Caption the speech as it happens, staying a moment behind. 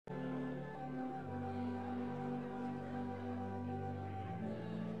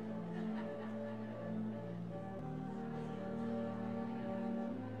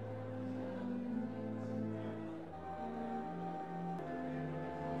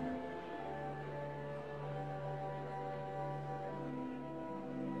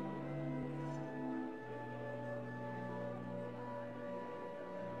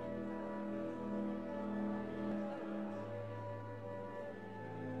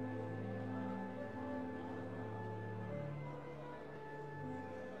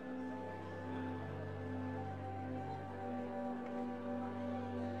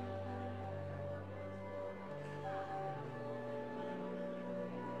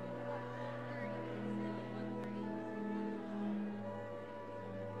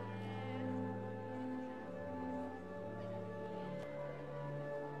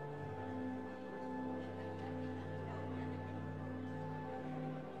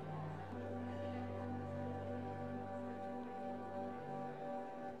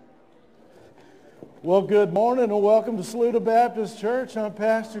Well, good morning and welcome to Saluda Baptist Church. I'm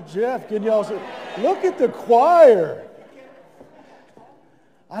Pastor Jeff. Can y'all say, look at the choir.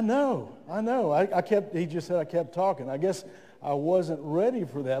 I know. He just said I kept talking. I guess I wasn't ready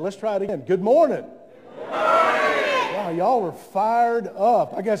for that. Let's try it again. Good morning. Good morning. Wow, y'all are fired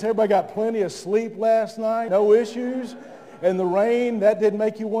up. I guess everybody got plenty of sleep last night. No issues. And the rain, that didn't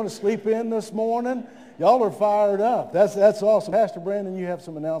make you want to sleep in this morning. Y'all are fired up. That's awesome. Pastor Brandon, you have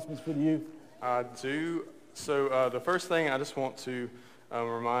some announcements for the youth. I do. So the first thing I just want to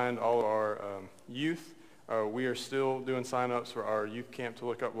remind all of our youth, we are still doing sign-ups for our youth camp to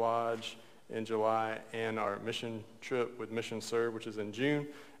Look Up Lodge in July and our mission trip with Mission Serve, which is in June.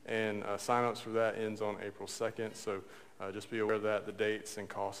 And sign-ups for that ends on April 2nd. So just be aware of that. The dates and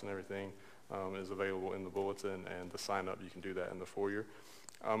costs and everything is available in the bulletin, and the sign-up, you can do that in the foyer.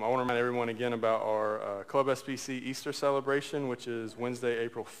 I want to remind everyone again about our Club SBC Easter celebration, which is Wednesday,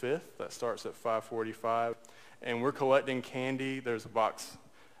 April 5th. That starts at 5:45. And we're collecting candy. There's a box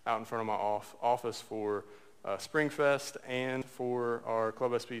out in front of my office for Springfest and for our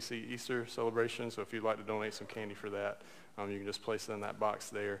Club SBC Easter celebration. So if you'd like to donate some candy for that, you can just place it in that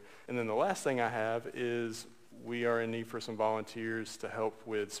box there. And then the last thing I have is we are in need for some volunteers to help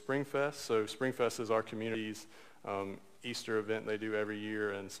with Springfest. So Springfest is our community's Easter event they do every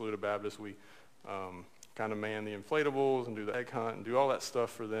year, and Saluda Baptist, we kind of man the inflatables and do the egg hunt and do all that stuff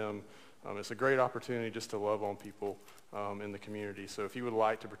for them. It's a great opportunity just to love on people in the community. So if you would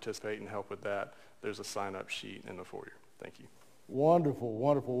like to participate and help with that, there's a sign-up sheet in the foyer. Thank you. Wonderful,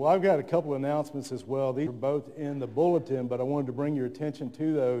 wonderful. Well, I've got a couple of announcements as well. These are both in the bulletin, but I wanted to bring your attention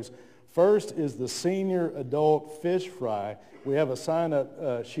to those. First is the senior adult fish fry. We have a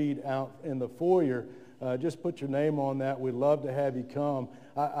sign-up sheet out in the foyer. Just put your name on that. We'd love to have you come.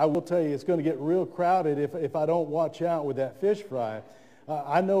 I will tell you, it's going to get real crowded if I don't watch out with that fish fry.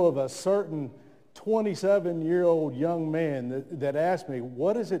 I know of a certain 27-year-old young man that asked me,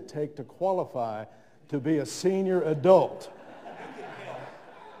 what does it take to qualify to be a senior adult?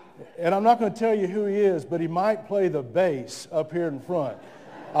 And I'm not going to tell you who he is, but he might play the bass up here in front.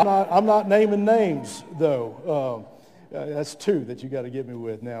 I'm not naming names, though. That's two that you got to get me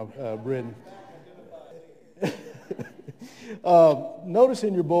with now, Britton. Notice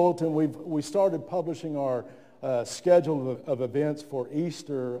in your bulletin we started publishing our schedule of events for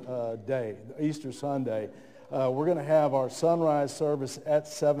Easter Day, Easter Sunday. We're going to have our sunrise service at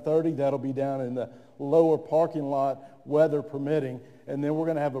 7:30. That'll be down in the lower parking lot, weather permitting. And then we're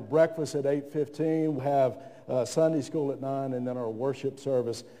going to have a breakfast at 8:15. We'll have Sunday school at 9, and then our worship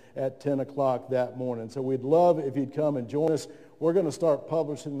service at 10 o'clock that morning. So we'd love if you'd come and join us. We're going to start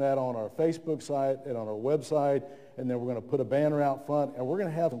publishing that on our Facebook site and on our website, and then we're going to put a banner out front, and we're going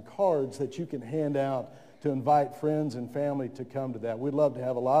to have some cards that you can hand out to invite friends and family to come to that. We'd love to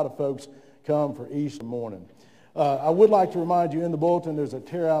have a lot of folks come for Easter morning. I would like to remind you in the bulletin there's a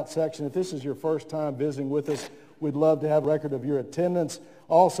tear-out section. If this is your first time visiting with us, we'd love to have a record of your attendance.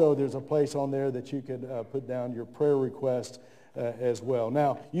 Also, there's a place on there that you could put down your prayer request as well.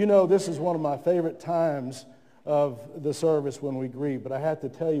 Now, you know this is one of my favorite times of the service when we greet, but I have to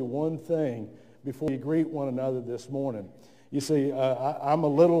tell you one thing before you greet one another this morning. You see, I'm a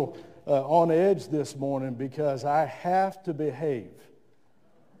little on edge this morning because I have to behave.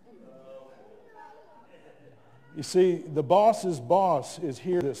 You see, the boss's boss is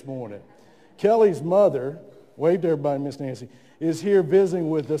here this morning. Kelly's mother, wave to everybody, Miss Nancy, is here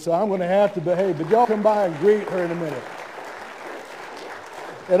visiting with us, so I'm going to have to behave. But y'all come by and greet her in a minute.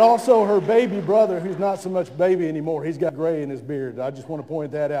 And also her baby brother, who's not so much baby anymore. He's got gray in his beard. I just want to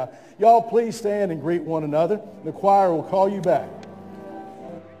point that out. Y'all please stand and greet one another. The choir will call you back.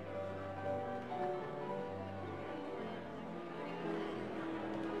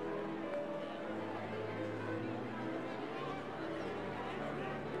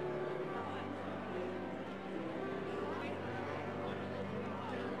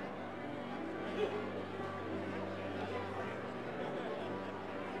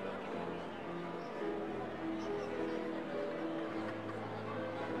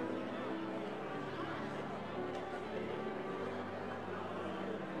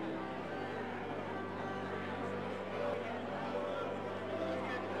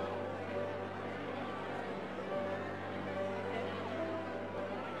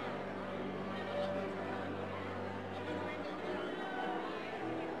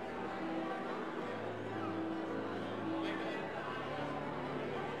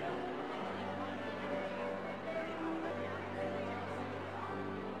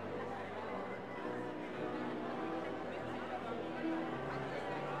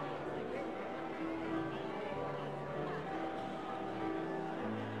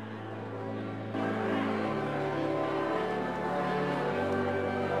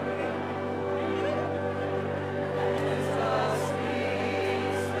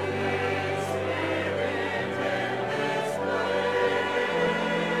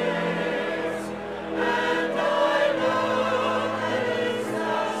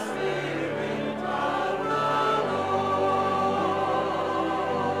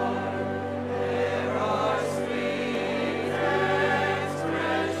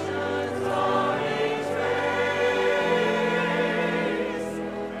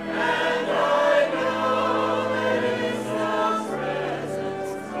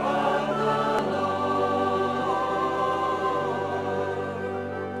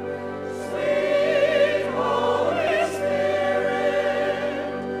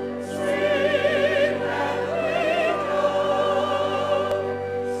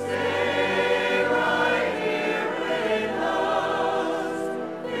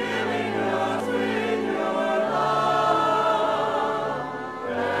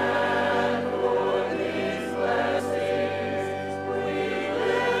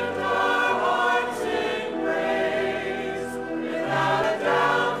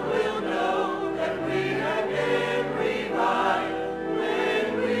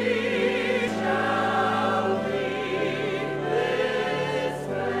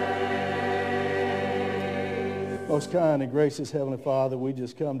 Most kind and gracious Heavenly Father, we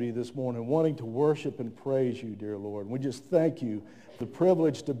just come to you this morning wanting to worship and praise you, dear Lord. We just thank you for the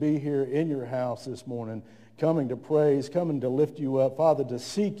privilege to be here in your house this morning, coming to praise, coming to lift you up, Father, to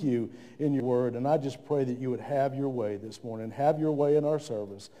seek you in your word. And I just pray that you would have your way this morning, have your way in our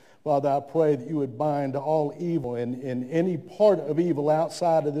service. Father, I pray that you would bind all evil and any part of evil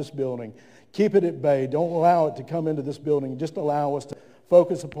outside of this building. Keep it at bay. Don't allow it to come into this building. Just allow us to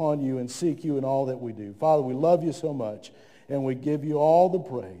focus upon you and seek you in all that we do. Father, we love you so much, and we give you all the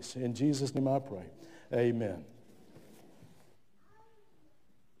praise. In Jesus' name I pray. Amen.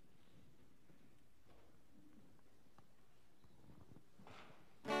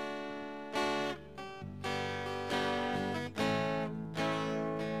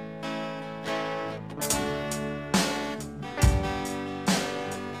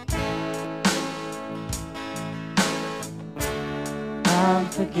 I'm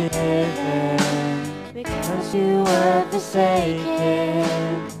forgiven because you were forsaken.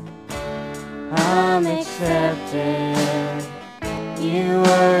 I'm accepted, you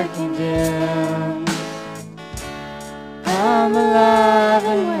were condemned. I'm alive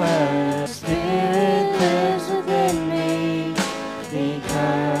and well, your spirit lives within me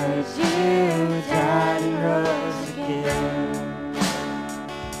because you died and rose again.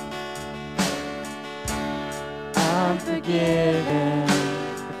 I'm forgiven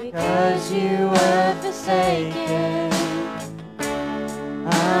because you were forsaken.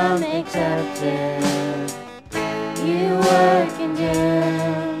 I'm accepted, you were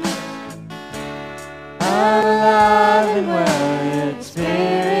condemned. I'm alive and well, your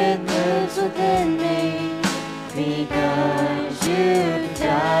spirit lives within me because you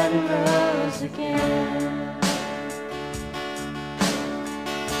died and rose again.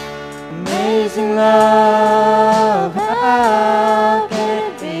 Amazing love, how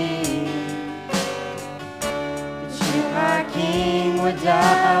can it be that you, my King, would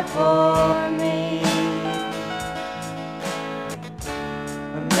die for me?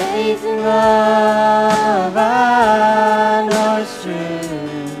 Amazing love, I know it's true.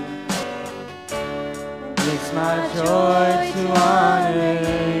 It's my joy to honor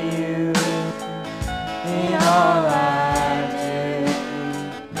you in all I do.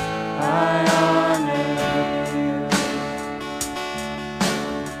 I honor you.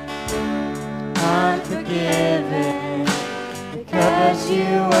 I'm forgiven because you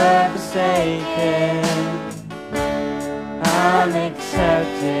were forsaken. I'm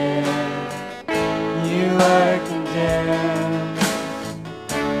accepted, you were condemned.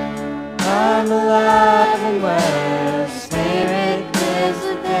 I'm alive and well, spirit lives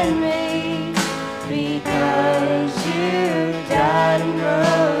within me because you died and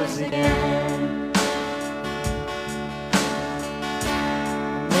rose again.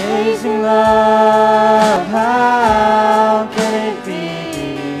 Amazing love, how can it be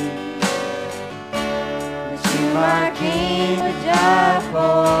that you, my King, would die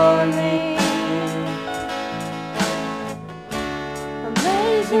for me?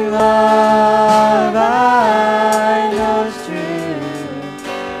 Amazing love, I know it's true,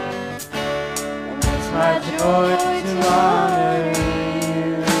 and it's my joy to honor you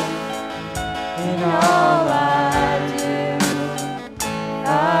in all I do. I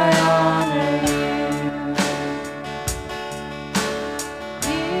honor you.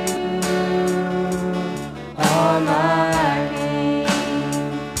 You are my King,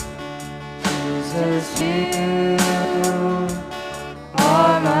 Jesus. You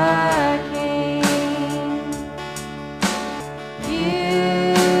are my King. You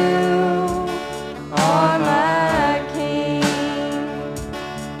are my King.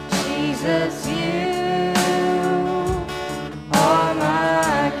 Jesus, you are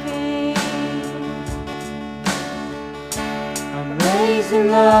my King. Amazing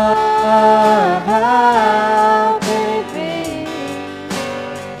love, how can it be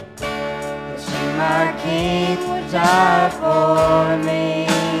that you, my King, would die for me?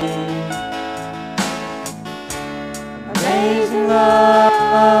 Amazing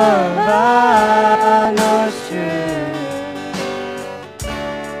love, I know it's true.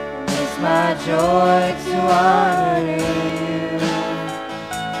 It's my joy to honor you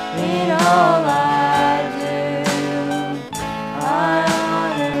in all I do. I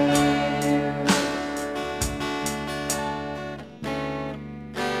honor you.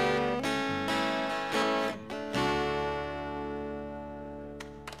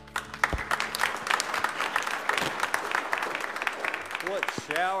 What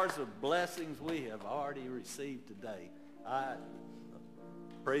showers of blessings we have already received today.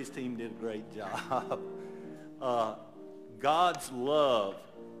 Praise team did a great job. God's love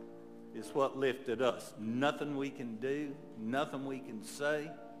is what lifted us. Nothing we can do, nothing we can say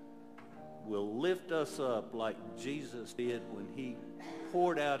will lift us up like Jesus did when he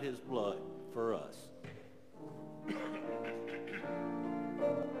poured out his blood for us.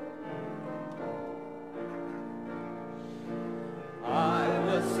 I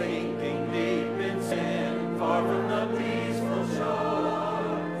was sinking deep in sin, far from the peaceful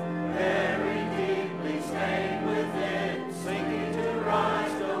shore, very deeply stained within, sinking to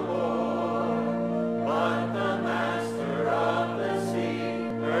rise no more. But the master of the sea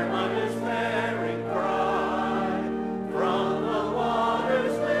heard my despairing cry, from the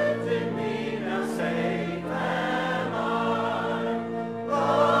waters lifted me, now safe am I.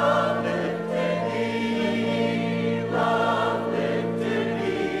 Love lifted me, love lifted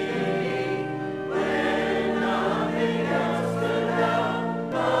me, when nothing else could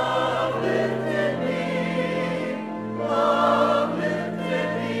help. Love lifted me, love lifted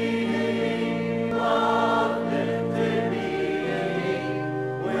me, love lifted me,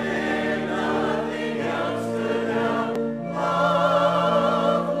 when nothing else could help.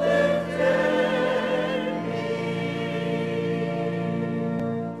 Love lifted me.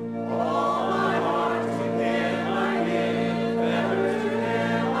 All my heart to him I give, ever to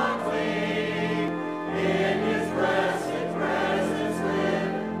him I cling. In his blessed presence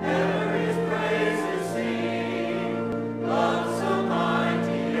live, ever his praises sing. Love so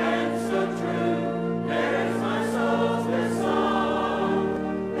mighty and so true, there is my soul's best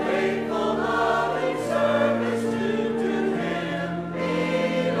song. Faithful, loving service to him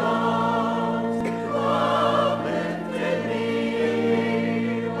belongs. Love lifted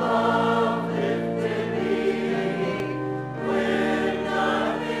me, love lifted me, when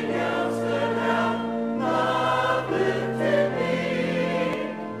nothing else could help. Love lifted me,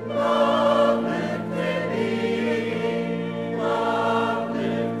 love lifted me, love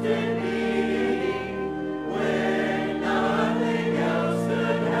lifted me, when nothing else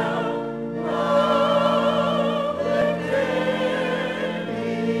could help. Love lifted me.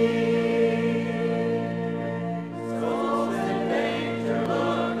 Souls in danger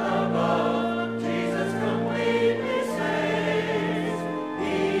look above, Jesus completely saves.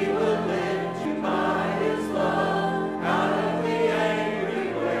 He will lift you by his love out of the angry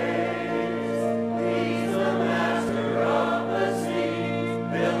waves. He's the master of the sea,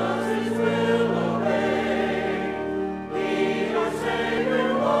 billows his will obey. He, your Savior,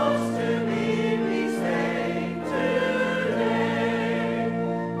 wants to be saved today.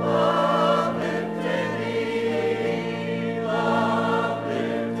 Love lifted me, love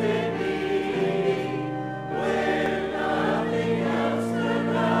lifted me, when nothing else could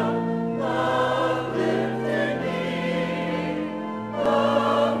help. Love lifted me,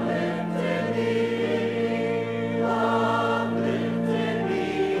 love lifted me, love lifted me,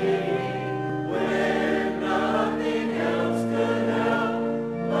 when nothing else could help.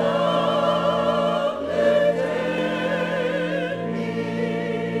 Love lifted me.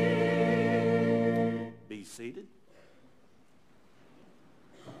 Be seated.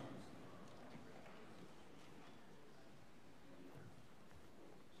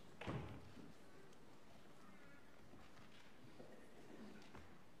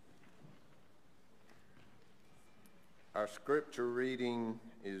 Our scripture reading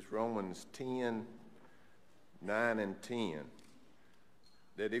is Romans 10, 9 and 10.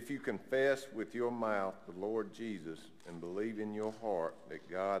 That if you confess with your mouth the Lord Jesus and believe in your heart that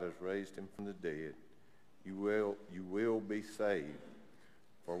God has raised him from the dead, you will be saved.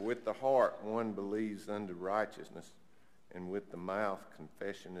 For with the heart one believes unto righteousness, and with the mouth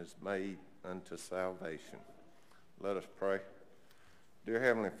confession is made unto salvation. Let us pray. Dear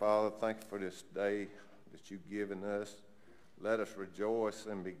Heavenly Father, thank you for this day that you've given us. Let us rejoice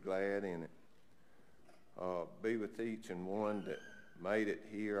and be glad in it. Be with each and one that made it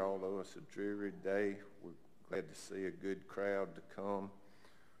here, although it's a dreary day. We're glad to see a good crowd to come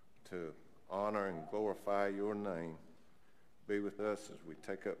to honor and glorify your name. Be with us as we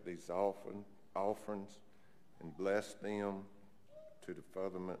take up these offerings and bless them to the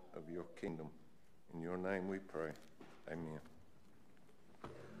furtherment of your kingdom. In your name we pray. Amen.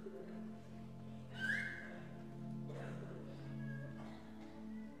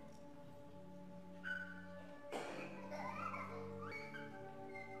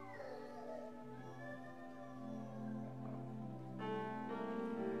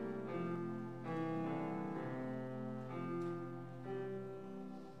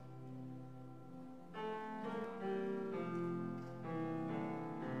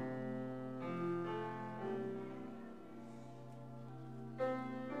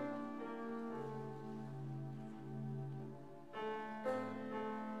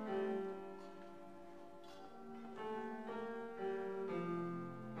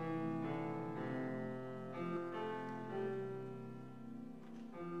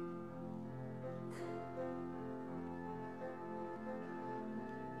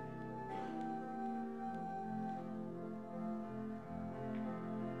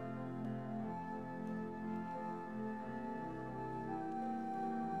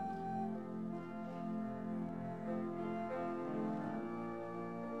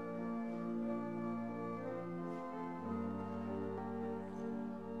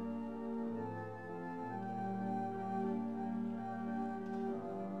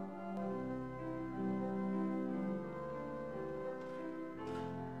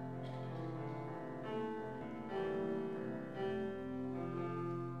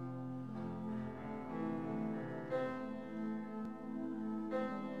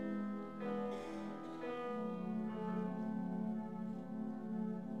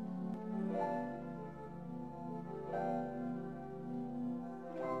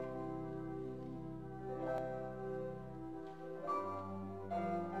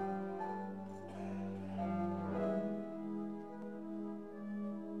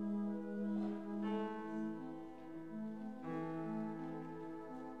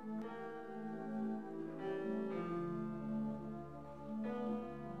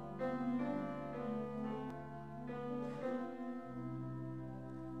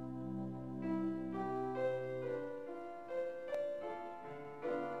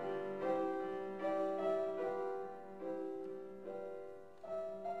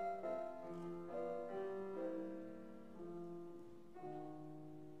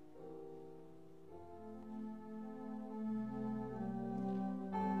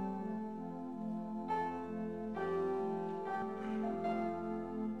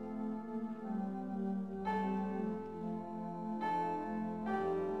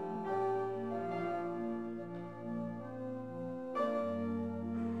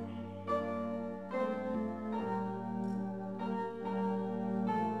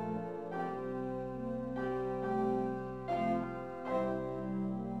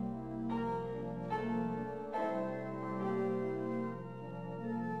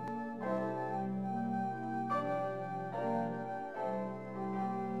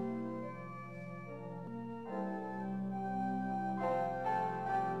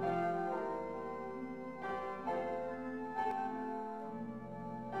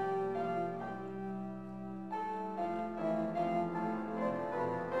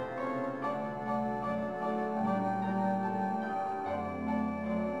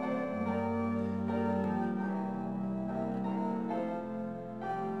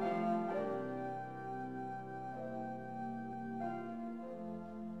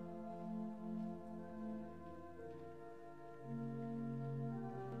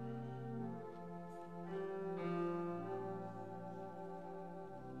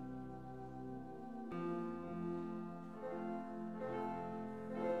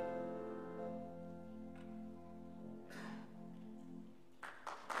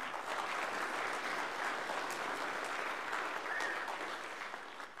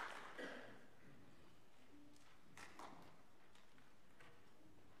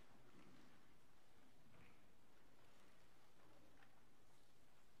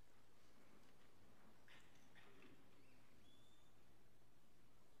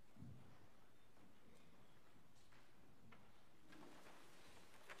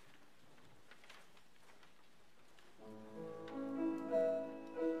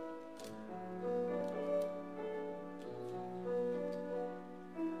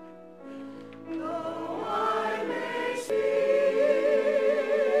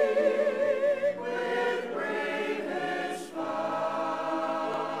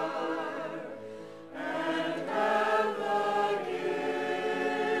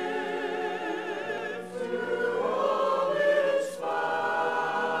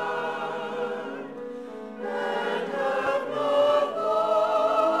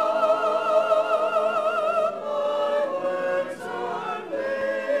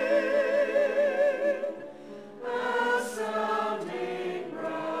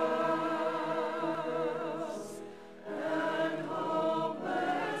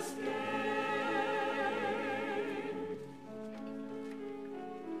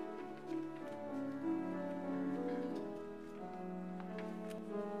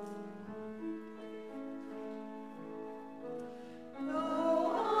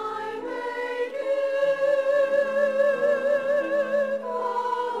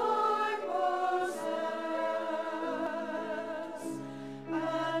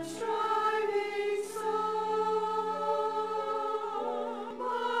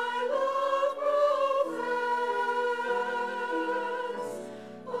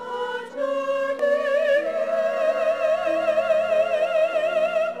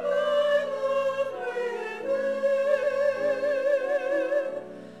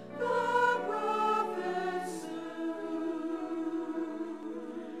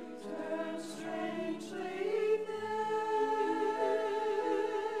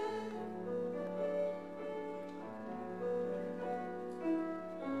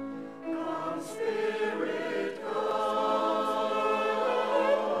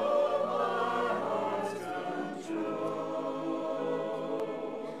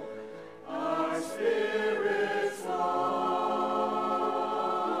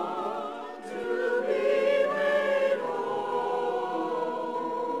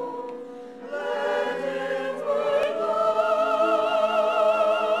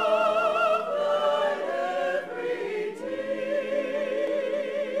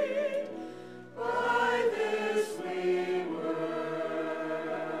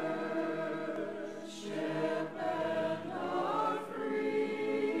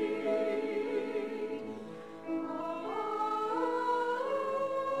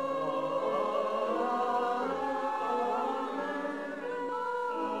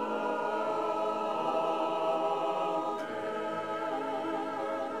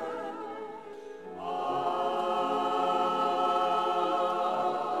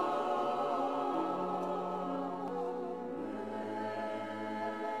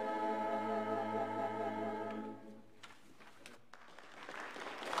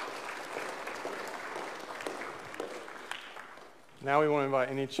 Now we want to invite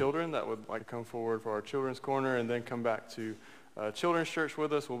any children that would like to come forward for our Children's Corner and then come back to Children's Church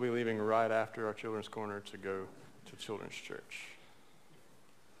with us. We'll be leaving right after our Children's Corner to go to Children's Church.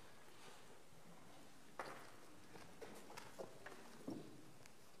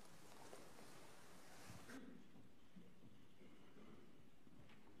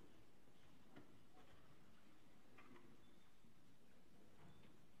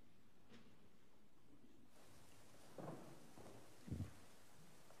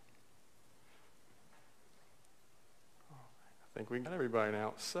 I think we got everybody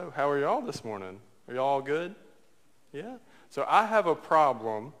now. So how are y'all this morning? Are y'all all good? Yeah? So I have a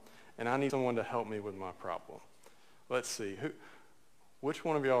problem, and I need someone to help me with my problem. Let's see. Which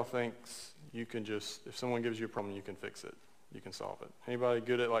one of y'all thinks you can just, if someone gives you a problem, you can fix it? You can solve it? Anybody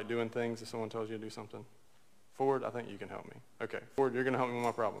good at like doing things if someone tells you to do something? Ford, I think you can help me. Okay, Ford, you're going to help me with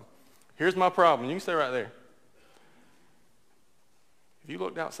my problem. Here's my problem. You can stay right there. If you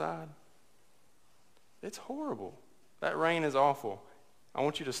looked outside, it's horrible. That rain is awful. I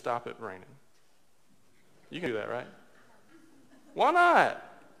want you to stop it raining. You can do that, right? Why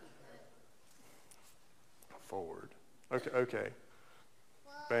not? Forward. Okay.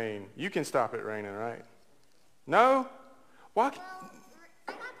 Bane, you can stop it raining, right? No? Why?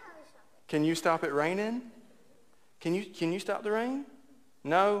 Can you stop it raining? Can you stop the rain?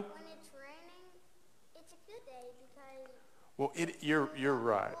 No? When it's raining, it's a good day because... Well, you're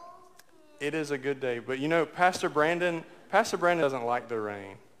right. It is a good day. But you know, Pastor Brandon doesn't like the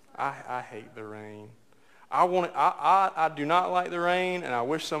rain. I hate the rain. I do not like the rain, and I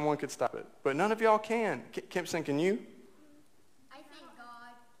wish someone could stop it. But none of y'all can. Kempson, can you? I thank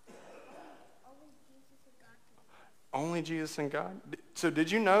God. Only Jesus and God? So did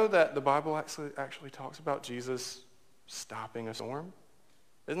you know that the Bible actually talks about Jesus stopping a storm?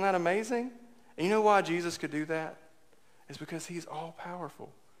 Isn't that amazing? And you know why Jesus could do that? It's because he's all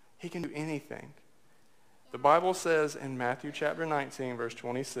powerful. He can do anything. The Bible says in Matthew chapter 19, verse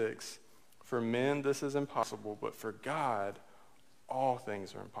 26, for men this is impossible, but for God all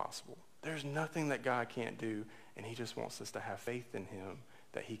things are impossible. There's nothing that God can't do, and he just wants us to have faith in him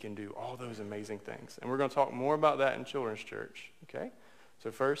that he can do all those amazing things. And we're going to talk more about that in Children's Church, okay?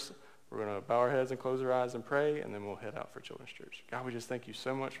 So first, we're going to bow our heads and close our eyes and pray, and then we'll head out for Children's Church. God, we just thank you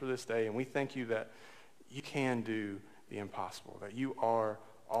so much for this day, and we thank you that you can do the impossible, that you are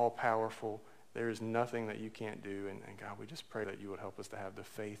all-powerful. There is nothing that you can't do. And God, we just pray that you would help us to have the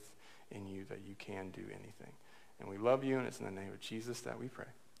faith in you that you can do anything. And we love you, and it's in the name of Jesus that we pray.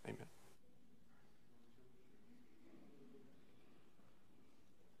 Amen.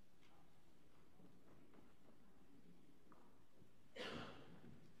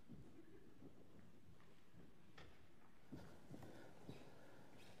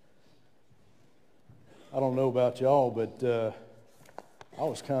 I don't know about y'all, but I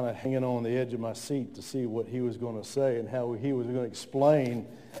was kind of hanging on the edge of my seat to see what he was going to say and how he was going to explain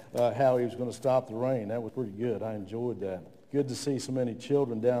how he was going to stop the rain. That was pretty good. I enjoyed that. Good to see so many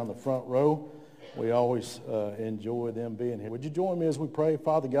children down the front row. We always enjoy them being here. Would you join me as we pray?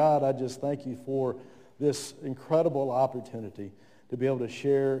 Father God, I just thank you for this incredible opportunity to be able to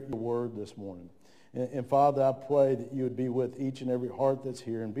share your word this morning. And Father, I pray that you would be with each and every heart that's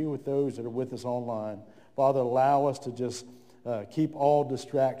here and be with those that are with us online. Father, allow us to just keep all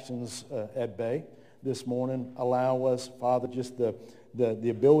distractions at bay this morning. Allow us, Father, just the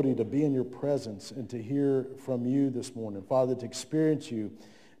ability to be in your presence and to hear from you this morning. Father, to experience you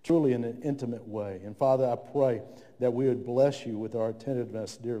truly in an intimate way. And Father, I pray that we would bless you with our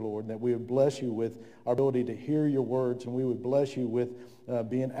attentiveness, dear Lord, and that we would bless you with our ability to hear your words, and we would bless you with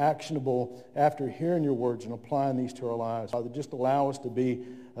being actionable after hearing your words and applying these to our lives. Father, just allow us to be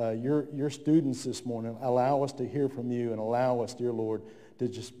your students this morning. Allow us to hear from you, and allow us, dear Lord, to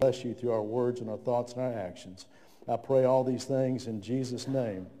just bless you through our words and our thoughts and our actions. I pray all these things in Jesus'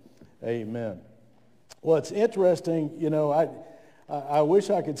 name. Amen. Well, it's interesting, you know, I wish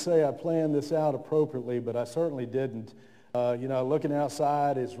I could say I planned this out appropriately, but I certainly didn't. You know, looking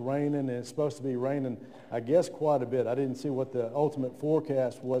outside, it's raining, and it's supposed to be raining, I guess, quite a bit. I didn't see what the ultimate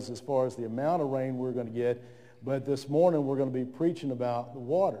forecast was as far as the amount of rain we're going to get, but this morning we're going to be preaching about the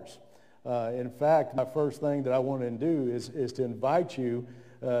waters. In fact, my first thing that I want to do is to invite you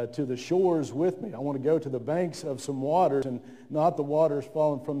to the shores with me. I want to go to the banks of some waters, and not the waters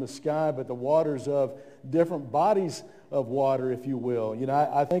falling from the sky, but the waters of different bodies of water, if you will. You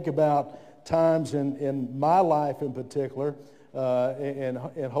know, I think about times in my life in particular, and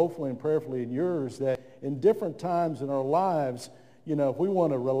hopefully and prayerfully in yours, that in different times in our lives, you know, if we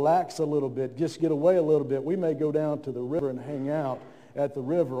want to relax a little bit, just get away a little bit, we may go down to the river and hang out at the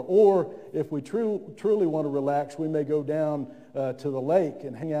river. Or if we truly want to relax, we may go down to the lake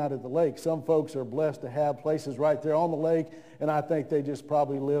and hang out at the lake. Some folks are blessed to have places right there on the lake, and I think they just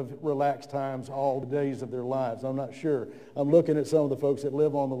probably live relaxed times all the days of their lives. I'm not sure. I'm looking at some of the folks that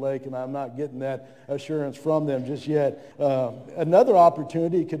live on the lake, and I'm not getting that assurance from them just yet. Another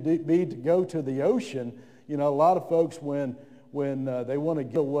opportunity could be to go to the ocean. You know, a lot of folks, when they want to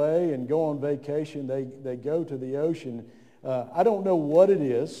get away and go on vacation, they go to the ocean. I don't know what it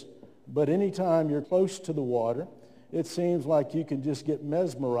is, but anytime you're close to the water, it seems like you can just get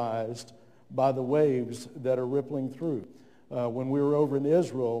mesmerized by the waves that are rippling through. When we were over in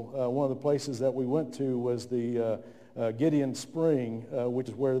Israel, one of the places that we went to was the Gideon Spring, which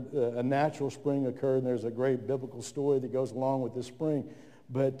is where a natural spring occurred, and there's a great biblical story that goes along with this spring.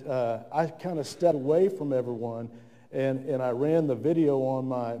 But I kind of stepped away from everyone, and I ran the video on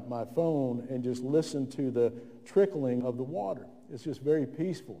my phone and just listened to the trickling of the water. It's just very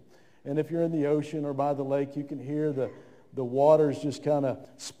peaceful. And if you're in the ocean or by the lake, you can hear the waters just kind of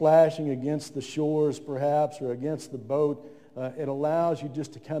splashing against the shores perhaps or against the boat. It allows you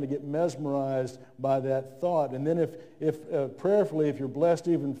just to kind of get mesmerized by that thought. And then if prayerfully, if you're blessed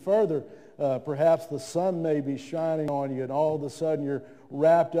even further, perhaps the sun may be shining on you and all of a sudden you're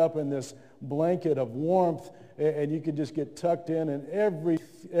wrapped up in this blanket of warmth and you can just get tucked in and every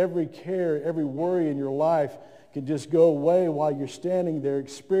care, every worry in your life can just go away while you're standing there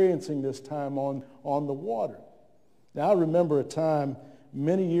experiencing this time on the water. Now, I remember a time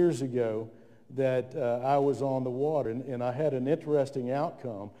many years ago that I was on the water, and I had an interesting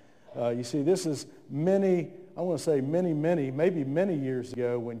outcome. You see, this is maybe many years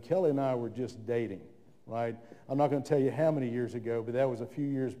ago when Kelly and I were just dating, right? I'm not going to tell you how many years ago, but that was a few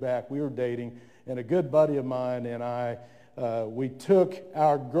years back. We were dating, and a good buddy of mine and I, we took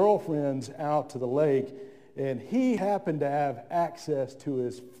our girlfriends out to the lake, and he happened to have access to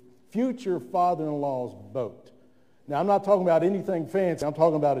his future father-in-law's boat. Now, I'm not talking about anything fancy. I'm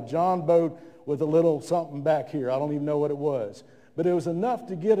talking about a John boat with a little something back here. I don't even know what it was. But it was enough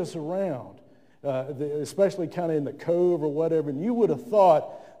to get us around, especially kind of in the cove or whatever. And you would have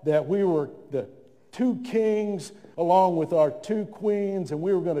thought that we were the two kings along with our two queens, and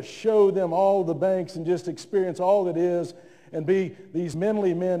we were going to show them all the banks and just experience all that is and be these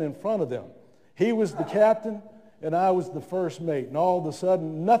manly men in front of them. He was the captain, and I was the first mate. And all of a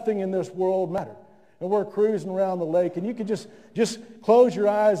sudden, nothing in this world mattered. And we're cruising around the lake, and you can just close your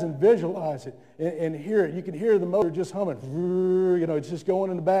eyes and visualize it and hear it. You can hear the motor just humming. You know, it's just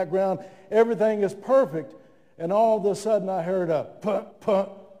going in the background. Everything is perfect. And all of a sudden, I heard a pump, pump,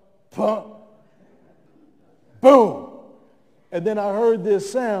 pump, boom. And then I heard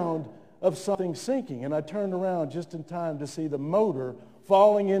this sound of something sinking, and I turned around just in time to see the motor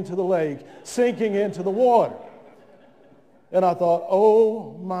falling into the lake, sinking into the water. And I thought,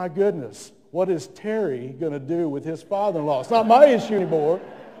 oh my goodness, what is Terry going to do with his father-in-law? It's not my issue anymore,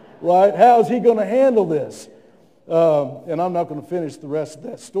 right? How is he going to handle this? And I'm not going to finish the rest of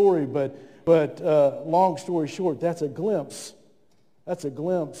that story, but long story short, that's a glimpse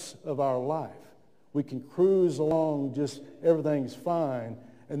of our life. We can cruise along, just everything's fine,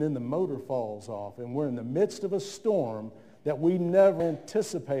 and then the motor falls off, and we're in the midst of a storm that we never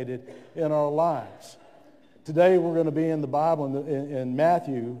anticipated in our lives. Today we're going to be in the Bible in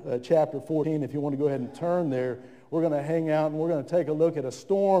Matthew chapter 14. If you want to go ahead and turn there, we're going to hang out and we're going to take a look at a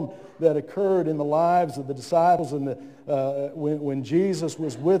storm that occurred in the lives of the disciples and when Jesus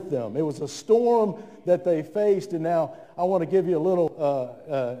was with them. It was a storm that they faced, and now I want to give you a little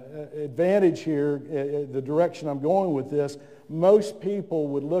advantage here, the direction I'm going with this. Most people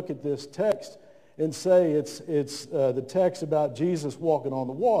would look at this text and say it's the text about Jesus walking on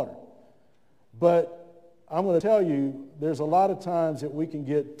the water. But I'm going to tell you, there's a lot of times that we can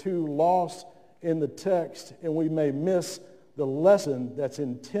get too lost in the text and we may miss the lesson that's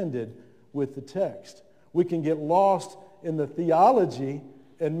intended with the text. We can get lost in the theology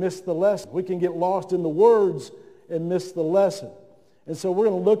and miss the lesson. We can get lost in the words and miss the lesson. And so we're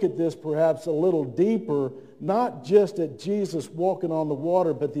going to look at this perhaps a little deeper, not just at Jesus walking on the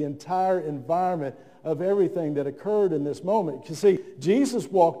water, but the entire environment of everything that occurred in this moment. You see, Jesus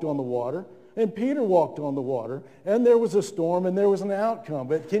walked on the water, and Peter walked on the water, and there was a storm, and there was an outcome.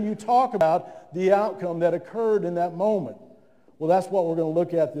 But can you talk about the outcome that occurred in that moment? Well, that's what we're going to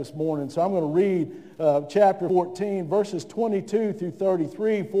look at this morning. So I'm going to read chapter 14, verses 22 through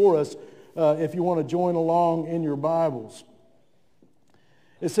 33 for us, if you want to join along in your Bibles.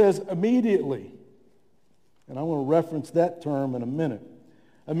 It says, immediately, and I'm going to reference that term in a minute.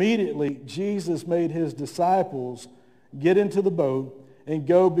 Immediately, Jesus made his disciples get into the boat and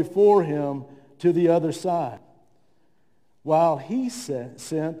go before him to the other side, while he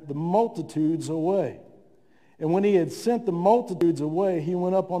sent the multitudes away. And when he had sent the multitudes away, he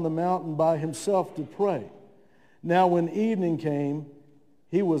went up on the mountain by himself to pray. Now when evening came,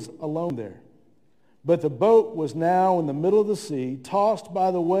 he was alone there. But the boat was now in the middle of the sea, tossed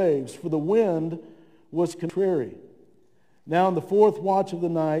by the waves, for the wind was contrary. Now in the fourth watch of the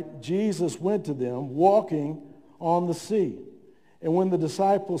night, Jesus went to them, walking on the sea. And when the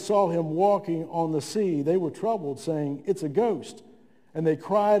disciples saw him walking on the sea, they were troubled, saying, "It's a ghost." And they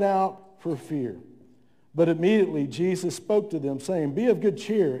cried out for fear. But immediately Jesus spoke to them, saying, "Be of good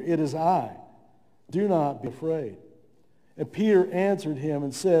cheer, it is I. Do not be afraid." And Peter answered him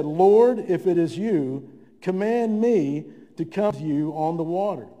and said, "Lord, if it is you, command me to come to you on the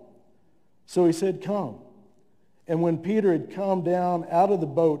water." So he said, "Come." And when Peter had come down out of the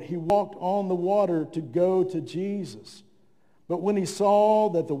boat, he walked on the water to go to Jesus. But when he saw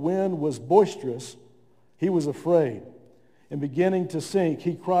that the wind was boisterous, he was afraid. And beginning to sink,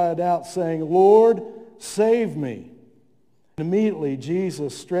 he cried out, saying, "Lord, save me." And immediately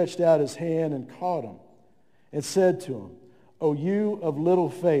Jesus stretched out his hand and caught him and said to him, "O you of little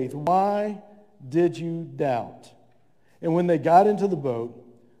faith, why did you doubt?" And when they got into the boat,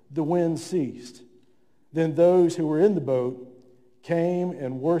 the wind ceased. Then those who were in the boat came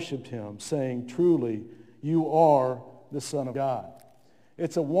and worshiped him, saying, "Truly, you are the Son of God."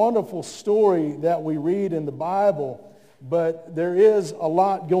 It's a wonderful story that we read in the Bible, but there is a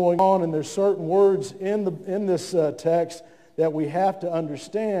lot going on, and there's certain words in this text that we have to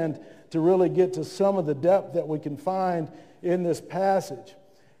understand to really get to some of the depth that we can find in this passage.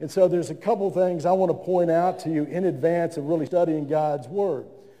 And so there's a couple things I want to point out to you in advance of really studying God's Word.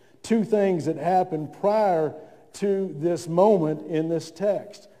 Two things that happened prior to this moment in this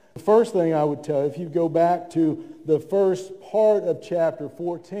text. The first thing I would tell you, if you go back to the first part of chapter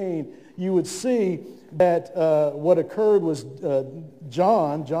 14, you would see that what occurred was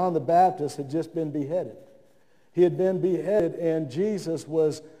John the Baptist, had just been beheaded. He had been beheaded, and Jesus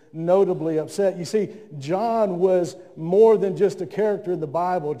was notably upset. You see, John was more than just a character in the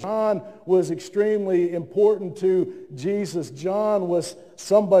Bible. John was extremely important to Jesus. John was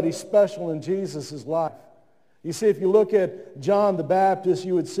somebody special in Jesus' life. You see, if you look at John the Baptist,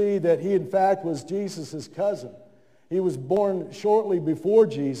 you would see that he, in fact, was Jesus' cousin. He was born shortly before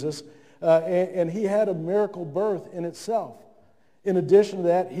Jesus, and he had a miracle birth in itself. In addition to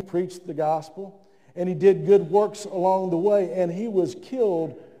that, he preached the gospel, and he did good works along the way, and he was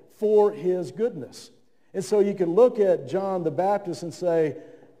killed for his goodness. And so you can look at John the Baptist and say,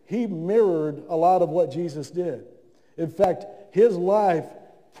 he mirrored a lot of what Jesus did. In fact, his life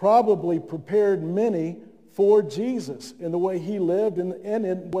probably prepared many for Jesus in the way he lived and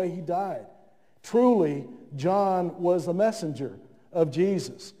in the way he died. Truly, John was a messenger of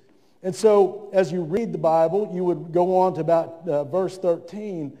Jesus. And so as you read the Bible, you would go on to about verse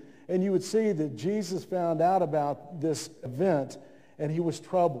 13, and you would see that Jesus found out about this event, and he was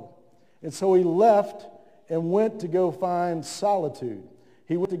troubled. And so he left and went to go find solitude.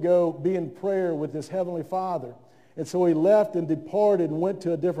 He went to go be in prayer with his heavenly Father. And so he left and departed and went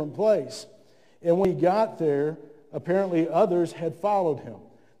to a different place. And when he got there, apparently others had followed him.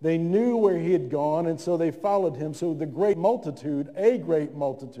 They knew where he had gone, and so they followed him. So the great multitude, a great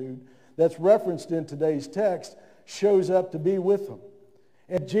multitude, that's referenced in today's text, shows up to be with him.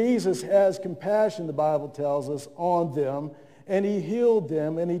 And Jesus has compassion, the Bible tells us, on them, and he healed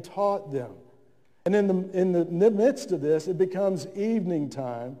them, and he taught them. And in the midst of this, it becomes evening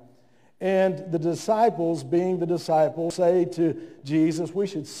time, and the disciples, being the disciples, say to Jesus, we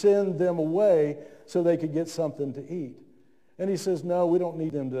should send them away so they could get something to eat. And he says, no, we don't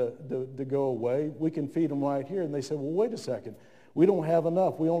need them to go away. We can feed them right here. And they said, well, wait a second. We don't have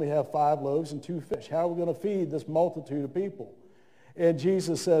enough. We only have 5 loaves and 2 fish. How are we going to feed this multitude of people? And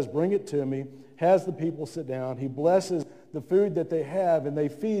Jesus says, bring it to me, has the people sit down. He blesses the food that they have, and they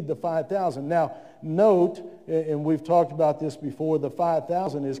feed the 5,000. Now, note, and we've talked about this before, the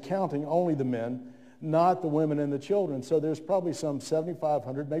 5,000 is counting only the men, not the women and the children. So there's probably some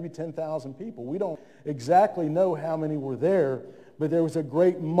 7,500, maybe 10,000 people. We don't exactly know how many were there, but there was a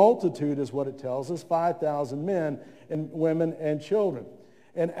great multitude, is what it tells us, 5,000 men and women and children.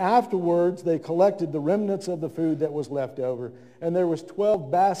 And afterwards, they collected the remnants of the food that was left over, and there was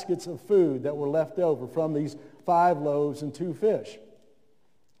 12 baskets of food that were left over from these 5 loaves and 2 fish.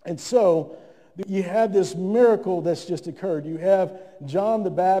 And so you have this miracle that's just occurred. You have John the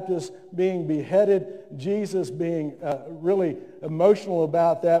Baptist being beheaded, Jesus being really emotional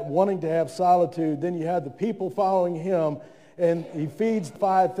about that, wanting to have solitude. Then you have the people following him, and he feeds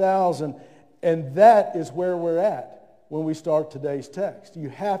 5,000, and that is where we're at when we start today's text. You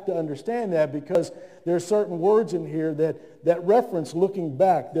have to understand that, because there are certain words in here that reference looking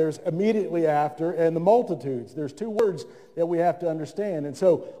back. There's immediately after and the multitudes. There's two words that we have to understand. And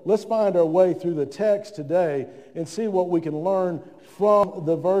so let's find our way through the text today and see what we can learn from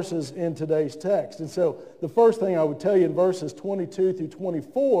the verses in today's text. And so the first thing I would tell you in verses 22 through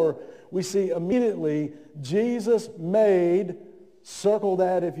 24, we see immediately Jesus made, circle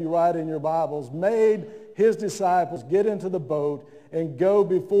that if you write in your Bibles, made his disciples get into the boat and go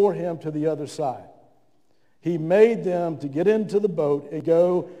before him to the other side. He made them to get into the boat and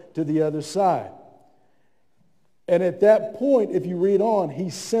go to the other side. And at that point, if you read on, he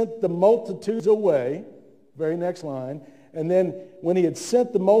sent the multitudes away. Very next line. And then when he had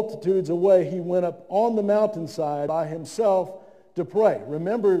sent the multitudes away, he went up on the mountainside by himself to pray.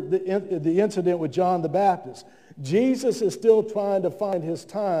 Remember the incident with John the Baptist. Jesus is still trying to find his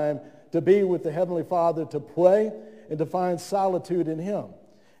time to be with the Heavenly Father, to pray and to find solitude in him.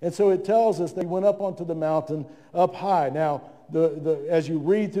 And so it tells us they went up onto the mountain up high. Now, as you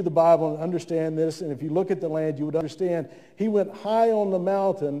read through the Bible and understand this, and if you look at the land, you would understand he went high on the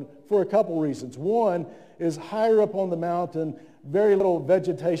mountain for a couple reasons. One is higher up on the mountain, very little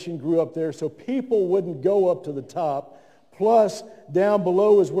vegetation grew up there, so people wouldn't go up to the top. Plus, down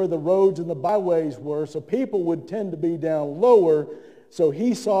below is where the roads and the byways were, so people would tend to be down lower. So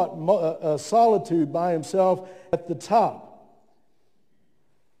he sought solitude by himself at the top.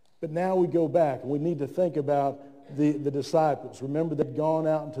 But now we go back, and we need to think about the disciples. Remember, they'd gone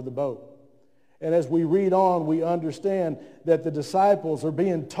out into the boat. And as we read on, we understand that the disciples are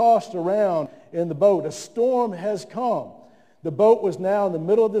being tossed around in the boat. A storm has come. The boat was now in the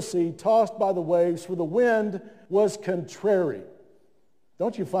middle of the sea, tossed by the waves, for the wind was contrary.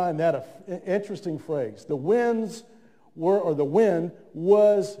 Don't you find that an interesting phrase? The wind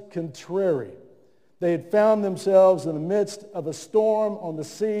was contrary. They had found themselves in the midst of a storm on the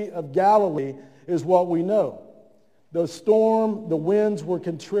Sea of Galilee, is what we know. The storm, the winds were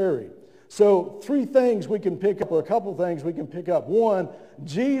contrary. So three things we can pick up, or a couple things we can pick up. One,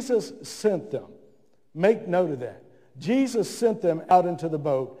 Jesus sent them. Make note of that. Jesus sent them out into the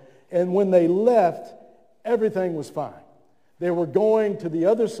boat, and when they left, everything was fine. They were going to the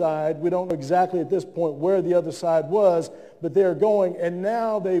other side. We don't know exactly at this point where the other side was, but they're going, and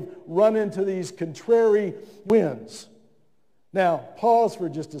now they've run into these contrary winds. Now, pause for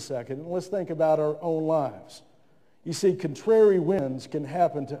just a second, and let's think about our own lives. You see, contrary winds can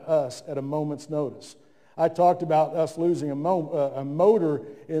happen to us at a moment's notice. I talked about us losing a motor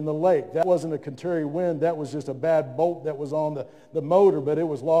in the lake. That wasn't a contrary wind. That was just a bad bolt that was on the motor, but it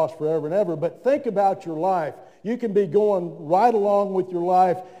was lost forever and ever. But think about your life. You can be going right along with your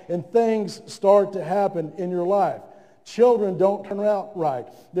life, and things start to happen in your life. Children don't turn out right.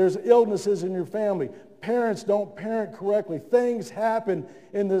 There's illnesses in your family. Parents don't parent correctly. Things happen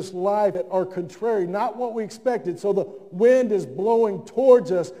in this life that are contrary, not what we expected. So the wind is blowing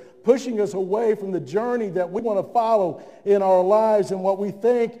towards us, pushing us away from the journey that we want to follow in our lives and what we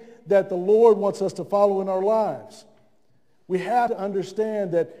think that the Lord wants us to follow in our lives. We have to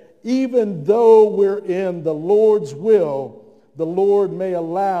understand that even though we're in the Lord's will, the Lord may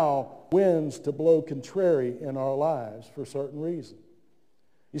allow winds to blow contrary in our lives for certain reasons.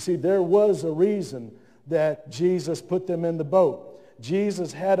 You see, there was a reason that Jesus put them in the boat.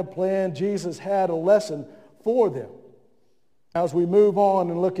 Jesus had a plan. Jesus had a lesson for them. As we move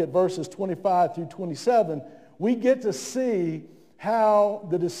on and look at verses 25 through 27, we get to see how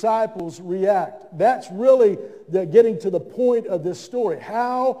the disciples react. That's really getting to the point of this story.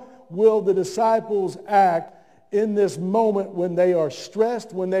 How will the disciples act in this moment when they are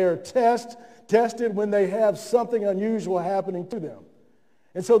stressed, when they are tested, when they have something unusual happening to them?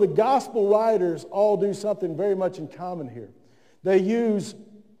 And so the gospel writers all do something very much in common here. They use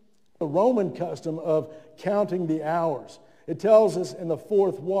the Roman custom of counting the hours. It tells us in the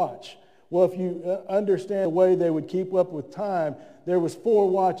fourth watch. Well, if you understand the way they would keep up with time, there was 4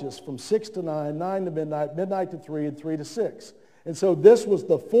 watches from 6 to 9, 9 to midnight, midnight to 3, and 3 to 6. And so this was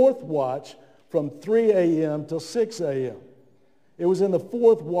the fourth watch from 3 a.m. till 6 a.m. It was in the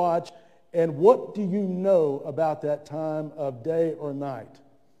fourth watch. And what do you know about that time of day or night?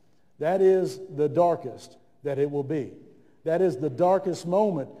 That is the darkest that it will be. That is the darkest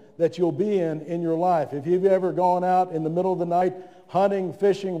moment that you'll be in your life. If you've ever gone out in the middle of the night, hunting,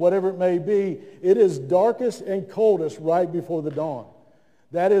 fishing, whatever it may be, it is darkest and coldest right before the dawn.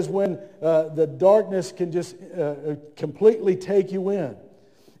 That is when the darkness can just completely take you in.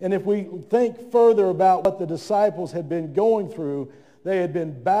 And if we think further about what the disciples had been going through, they had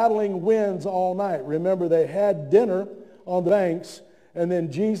been battling winds all night. Remember, they had dinner on the banks, and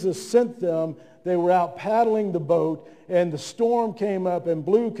then Jesus sent them. They were out paddling the boat, and the storm came up and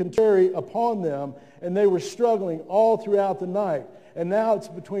blew contrary upon them, and they were struggling all throughout the night. And now it's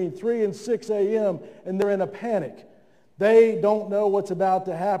between 3 and 6 a.m., and they're in a panic. They don't know what's about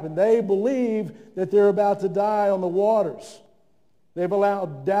to happen. They believe that they're about to die on the waters. They've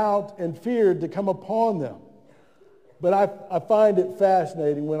allowed doubt and fear to come upon them. But I find it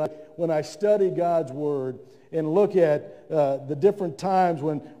fascinating when I study God's Word and look at the different times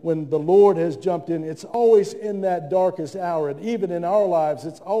when the Lord has jumped in. It's always in that darkest hour. And even in our lives,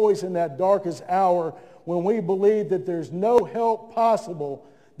 it's always in that darkest hour when we believe that there's no help possible,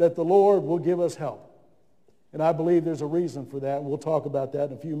 that the Lord will give us help. And I believe there's a reason for that, and we'll talk about that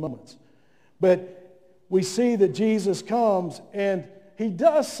in a few moments. But we see that Jesus comes, and he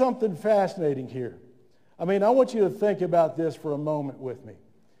does something fascinating here. I mean, I want you to think about this for a moment with me.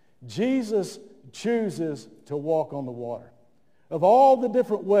 Jesus chooses to walk on the water. Of all the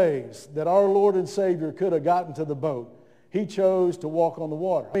different ways that our Lord and Savior could have gotten to the boat, he chose to walk on the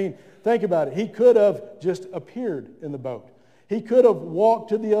water. I mean, think about it. He could have just appeared in the boat. He could have walked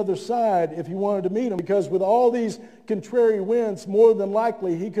to the other side if he wanted to meet him, because with all these contrary winds, more than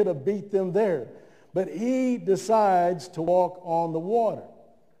likely he could have beat them there. But he decides to walk on the water.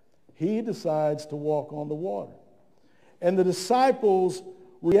 He decides to walk on the water. And the disciples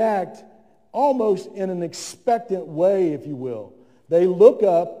react almost in an expectant way, if you will. They look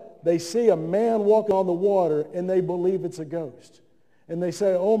up, they see a man walking on the water, and they believe it's a ghost. And they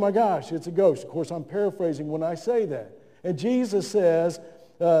say, oh my gosh, it's a ghost. Of course, I'm paraphrasing when I say that. And Jesus says,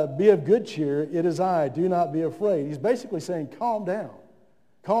 be of good cheer, it is I, do not be afraid. He's basically saying, calm down,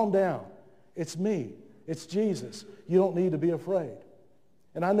 calm down. It's me, it's Jesus. You don't need to be afraid.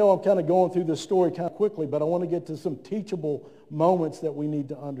 And I know I'm kind of going through this story kind of quickly, but I want to get to some teachable moments that we need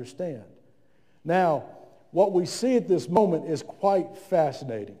to understand. Now, what we see at this moment is quite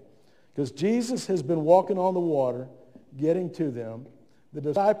fascinating, because Jesus has been walking on the water, getting to them. The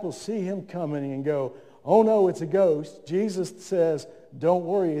disciples see him coming and go, oh no, it's a ghost. Jesus says, don't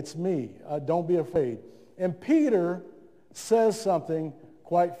worry, it's me. Don't be afraid. And Peter says something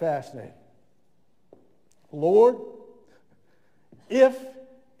quite fascinating. Lord, if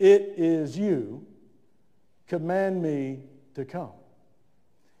it is you, command me to come.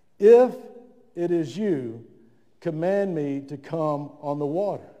 If it is you, command me to come on the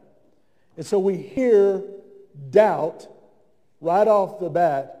water. And so we hear doubt right off the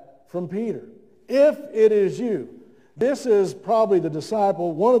bat from Peter. If it is you. This is probably the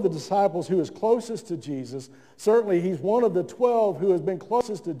disciple, one of the disciples who is closest to Jesus. Certainly he's one of the 12 who has been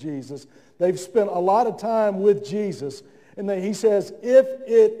closest to Jesus. They've spent a lot of time with Jesus. And then he says, if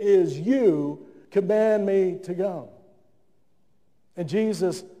it is you, command me to go. And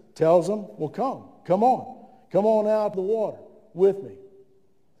Jesus tells them, well, come on out of the water with me.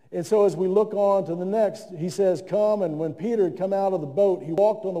 And so as we look on to the next, he says, come. And when Peter had come out of the boat, he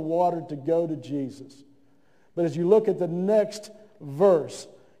walked on the water to go to Jesus. But as you look at the next verse,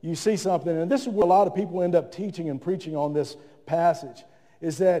 you see something. And this is where a lot of people end up teaching and preaching on this passage,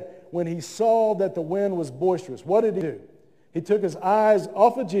 is that when he saw that the wind was boisterous, what did he do? He took his eyes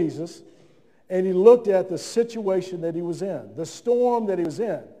off of Jesus, and he looked at the situation that he was in, the storm that he was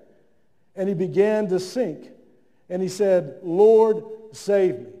in. And he began to sink. And he said, Lord,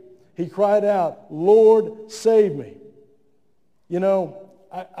 save me. He cried out, Lord, save me. You know,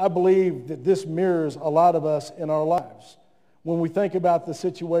 I believe that this mirrors a lot of us in our lives when we think about the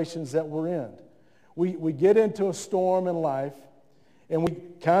situations that we're in. We get into a storm in life, and we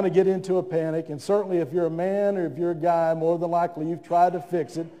kind of get into a panic. And certainly if you're a man or if you're a guy, more than likely you've tried to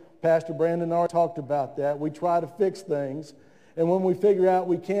fix it. Pastor Brandon already talked about that. We try to fix things. And when we figure out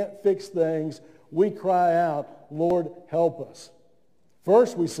we can't fix things, we cry out, Lord, help us.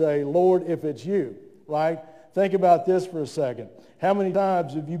 First we say, Lord, if it's you, right? Think about this for a second. How many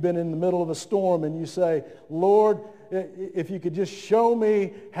times have you been in the middle of a storm and you say, Lord, if you could just show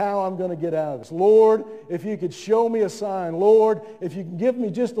me how I'm going to get out of this. Lord, if you could show me a sign. Lord, if you can give me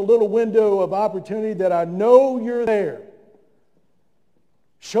just a little window of opportunity that I know you're there.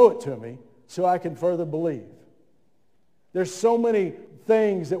 Show it to me so I can further believe. There's so many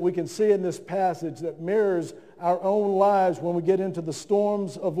things that we can see in this passage that mirrors our own lives when we get into the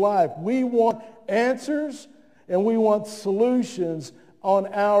storms of life. We want answers and we want solutions on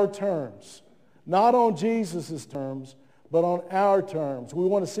our terms. Not on Jesus' terms, but on our terms. We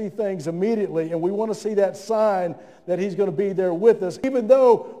want to see things immediately, and we want to see that sign that he's going to be there with us, even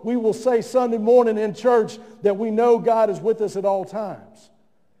though we will say Sunday morning in church that we know God is with us at all times.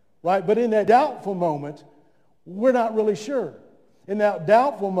 Right? But in that doubtful moment, we're not really sure. In that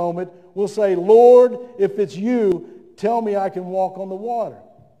doubtful moment, we'll say, Lord, if it's you, tell me I can walk on the water.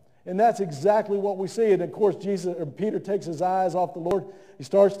 And that's exactly what we see. And of course, Peter takes his eyes off the Lord. He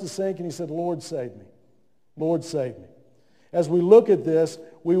starts to sink and he said, Lord, save me. Lord, save me. As we look at this,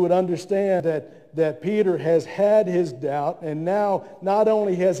 we would understand that Peter has had his doubt, and now not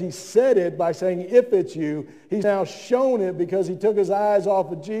only has he said it by saying, if it's you, he's now shown it because he took his eyes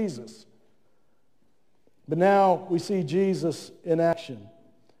off of Jesus. But now we see Jesus in action.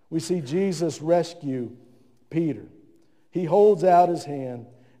 We see Jesus rescue Peter. He holds out his hand,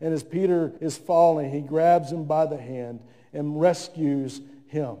 and as Peter is falling, he grabs him by the hand and rescues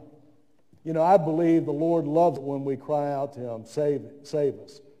him. You know, I believe the Lord loves it when we cry out to him, save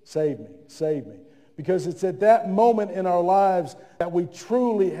us, save me, save me. Because it's at that moment in our lives that we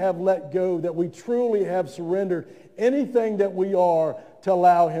truly have let go, that we truly have surrendered anything that we are to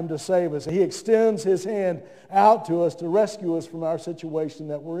allow him to save us. He extends his hand out to us to rescue us from our situation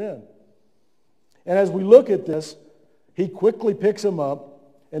that we're in. And as we look at this, he quickly picks him up,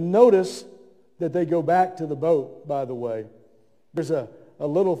 and notice that they go back to the boat, by the way. There's a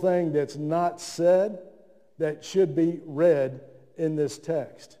little thing that's not said that should be read in this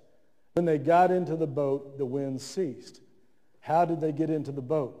text. When they got into the boat, the wind ceased. How did they get into the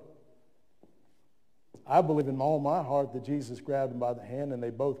boat? I believe in all my heart that Jesus grabbed them by the hand and they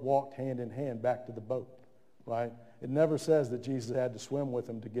both walked hand in hand back to the boat, right? It never says that Jesus had to swim with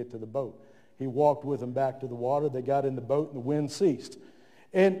them to get to the boat. He walked with them back to the water. They got in the boat and the wind ceased.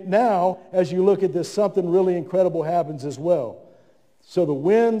 And now, as you look at this, something really incredible happens as well. So the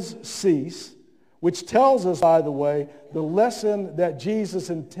winds cease, which tells us, by the way, the lesson that Jesus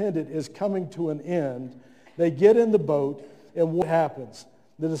intended is coming to an end. They get in the boat, and what happens?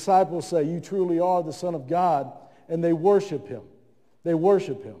 The disciples say, you truly are the Son of God, and they worship him. They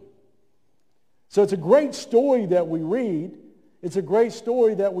worship him. So it's a great story that we read. It's a great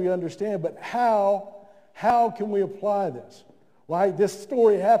story that we understand, but how can we apply this? Right? This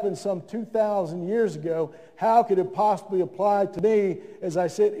story happened some 2,000 years ago. How could it possibly apply to me as I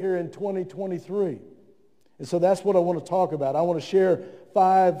sit here in 2023? And so that's what I want to talk about. I want to share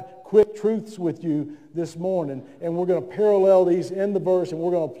 5 quick truths with you this morning, and we're going to parallel these in the verse, and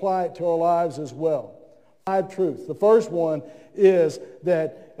we're going to apply it to our lives as well. 5 truths. The first one is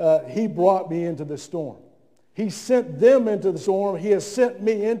that he brought me into the storm. He sent them into the storm. He has sent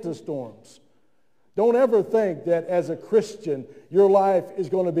me into storms. Don't ever think that as a Christian, your life is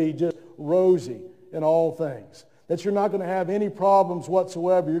going to be just rosy in all things. That you're not going to have any problems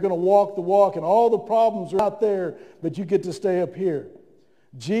whatsoever. You're going to walk the walk and all the problems are out there, but you get to stay up here.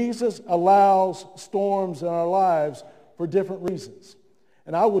 Jesus allows storms in our lives for different reasons.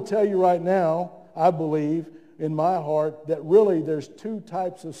 And I will tell you right now, I believe in my heart that really there's 2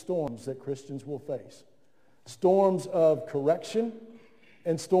 types of storms that Christians will face. Storms of correction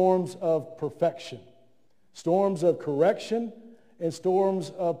and storms of perfection. Storms of correction and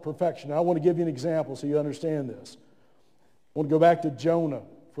storms of perfection. Now, I want to give you an example so you understand this. I want to go back to Jonah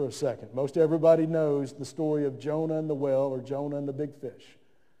for a second. Most everybody knows the story of Jonah and the whale, or Jonah and the big fish.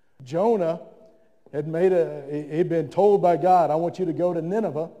 Jonah he'd been told by God, I want you to go to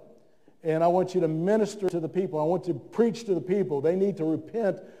Nineveh and I want you to minister to the people. I want you to preach to the people. They need to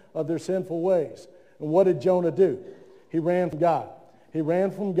repent of their sinful ways. And what did Jonah do? He ran from God. He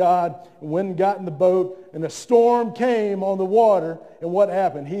ran from God and went and got in the boat, and a storm came on the water, and what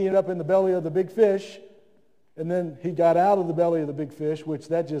happened? He ended up in the belly of the big fish, and then he got out of the belly of the big fish, which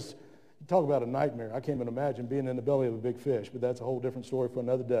that just, talk about a nightmare. I can't even imagine being in the belly of a big fish, but that's a whole different story for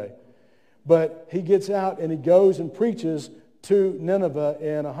another day. But he gets out and he goes and preaches to Nineveh,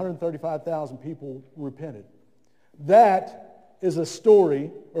 and 135,000 people repented. That is a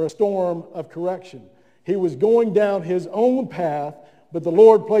story or a storm of correction. He was going down his own path, but the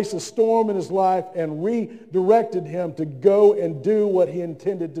Lord placed a storm in his life and redirected him to go and do what he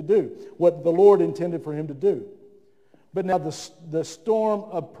intended to do, what the Lord intended for him to do. But now the storm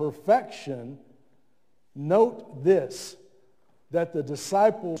of perfection, note this, that the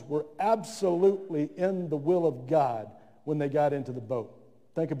disciples were absolutely in the will of God when they got into the boat.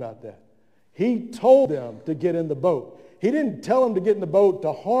 Think about that. He told them to get in the boat. He didn't tell them to get in the boat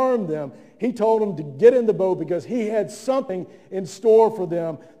to harm them. He told them to get in the boat because he had something in store for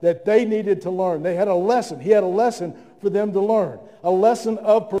them that they needed to learn. They had a lesson. He had a lesson for them to learn, a lesson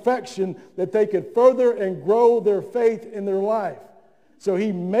of perfection that they could further and grow their faith in their life. So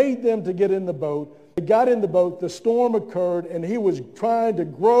he made them to get in the boat. They got in the boat, the storm occurred, and he was trying to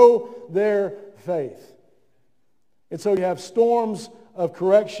grow their faith. And so you have storms of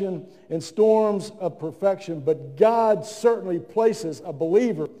correction and storms of perfection, but God certainly places a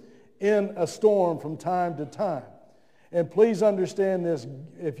believer in a storm from time to time. And please understand this,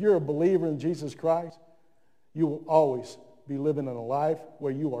 if you're a believer in Jesus Christ, you will always be living in a life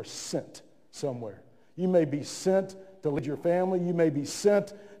where you are sent somewhere. You may be sent to lead your family. You may be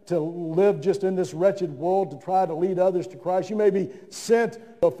sent to live just in this wretched world to try to lead others to Christ. You may be sent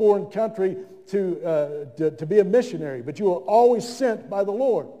to a foreign country to be a missionary, but you are always sent by the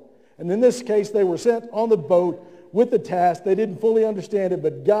Lord. And in this case, they were sent on the boat with the task. They didn't fully understand it,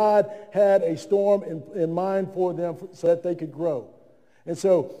 but God had a storm in mind for them so that they could grow. And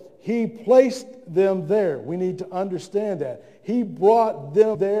so he placed them there. We need to understand that. He brought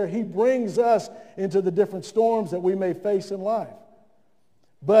them there. He brings us into the different storms that we may face in life.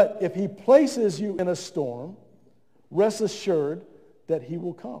 But if he places you in a storm, rest assured that he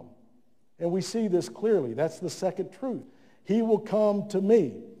will come. And we see this clearly. That's the second truth. He will come to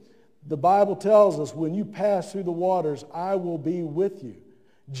me. The Bible tells us, when you pass through the waters, I will be with you.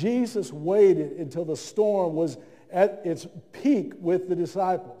 Jesus waited until the storm was at its peak with the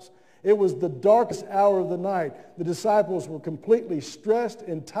disciples. It was the darkest hour of the night. The disciples were completely stressed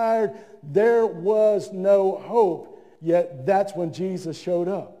and tired. There was no hope. Yet that's when Jesus showed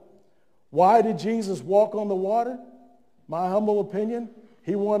up. Why did Jesus walk on the water? My humble opinion,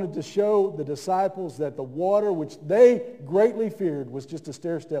 he wanted to show the disciples that the water, which they greatly feared, was just a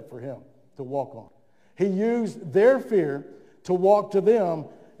stair step for him to walk on. He used their fear to walk to them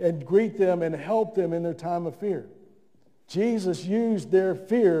and greet them and help them in their time of fear. Jesus used their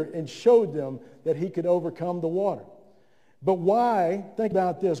fear and showed them that he could overcome the water. But why, think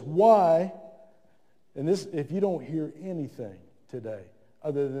about this, why, and this, if you don't hear anything today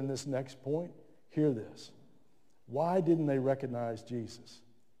other than this next point, hear this. Why didn't they recognize Jesus? It's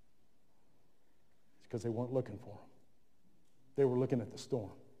because they weren't looking for him. They were looking at the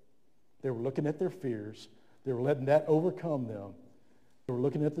storm. They were looking at their fears. They were letting that overcome them. They were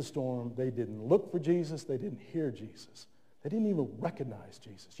looking at the storm. They didn't look for Jesus. They didn't hear Jesus. They didn't even recognize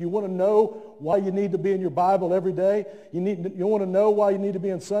Jesus. You want to know why you need to be in your Bible every day? You want to know why you need to be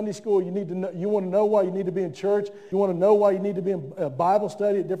in Sunday school? You want to know why you need to be in church? You want to know why you need to be in a Bible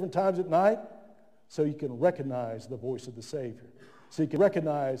study at different times at night? So you can recognize the voice of the Savior. So you can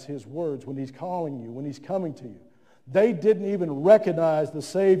recognize his words when he's calling you, when he's coming to you. They didn't even recognize the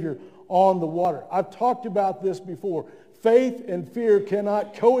Savior on the water. I've talked about this before. Faith and fear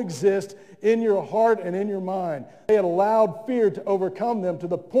cannot coexist in your heart and in your mind. They had allowed fear to overcome them to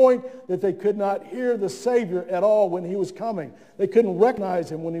the point that they could not hear the Savior at all when he was coming. They couldn't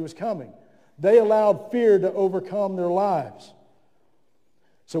recognize him when he was coming. They allowed fear to overcome their lives.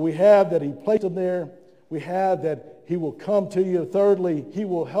 So we have that he placed them there. We have that he will come to you. Thirdly, he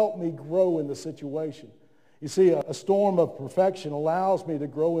will help me grow in the situation. You see, a storm of perfection allows me to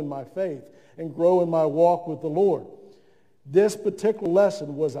grow in my faith and grow in my walk with the Lord. This particular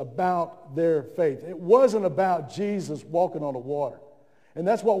lesson was about their faith. It wasn't about Jesus walking on the water. And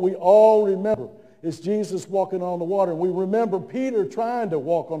that's what we all remember, is Jesus walking on the water. And we remember Peter trying to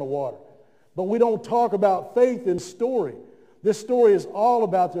walk on the water. But we don't talk about faith in story. This story is all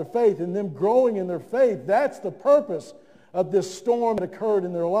about their faith and them growing in their faith. That's the purpose of this storm that occurred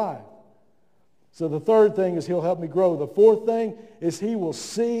in their life. So the third thing is he'll help me grow. The fourth thing is he will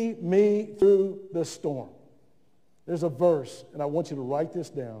see me through the storm. There's a verse, and I want you to write this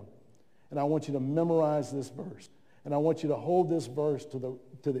down, and I want you to memorize this verse, and I want you to hold this verse to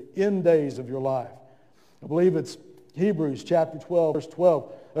the end days of your life. I believe it's Hebrews chapter 12,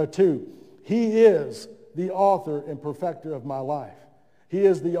 verse 2. He is the author and perfecter of my life. He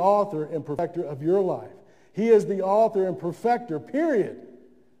is the author and perfecter of your life. He is the author and perfecter, period.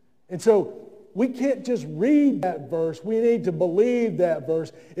 And so we can't just read that verse. We need to believe that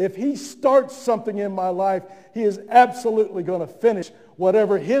verse. If he starts something in my life, he is absolutely going to finish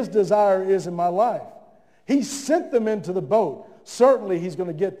whatever his desire is in my life. He sent them into the boat. Certainly he's going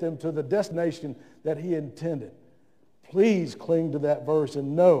to get them to the destination that he intended. Please cling to that verse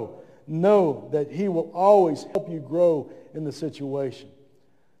and know that he will always help you grow in the situation.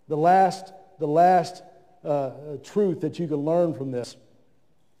 The last truth that you can learn from this,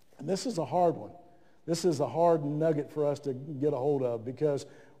 and this is a hard one. This is a hard nugget for us to get a hold of, because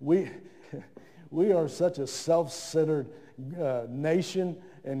we are such a self-centered nation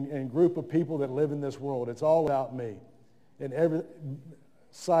and group of people that live in this world. It's all about me. And every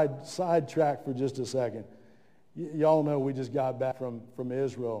sidetrack for just a second. Y'all know we just got back from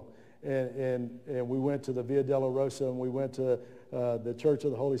Israel, and we went to the Via Dolorosa, and we went to the Church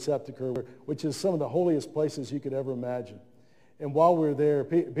of the Holy Sepulchre, which is some of the holiest places you could ever imagine. And while we were there,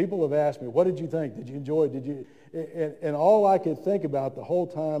 people have asked me, what did you think? Did you enjoy it? And all I could think about the whole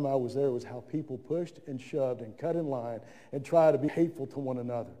time I was there was how people pushed and shoved and cut in line and tried to be hateful to one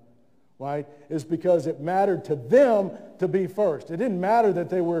another. right, is because it mattered to them to be first. It didn't matter that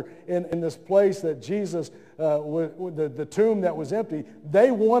they were in this place that Jesus, the tomb that was empty.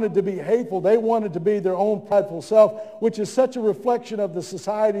 They wanted to be hateful. They wanted to be their own prideful self, which is such a reflection of the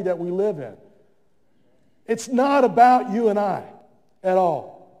society that we live in. It's not about you and I at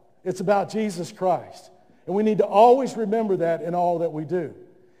all. It's about Jesus Christ. And we need to always remember that in all that we do.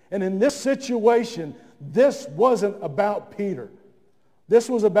 And in this situation, this wasn't about Peter. This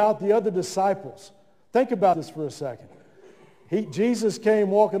was about the other disciples. Think about this for a second. Jesus came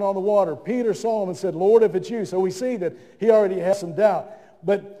walking on the water. Peter saw him and said, Lord, if it's you. So we see that he already has some doubt.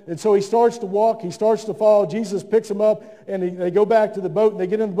 And so he starts to walk. He starts to follow. Jesus picks him up, and they go back to the boat, and they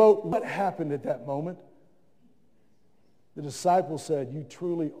get in the boat. What happened at that moment? The disciples said, you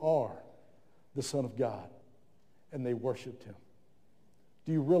truly are the Son of God. And they worshiped him.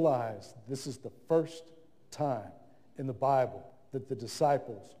 Do you realize this is the first time in the Bible that the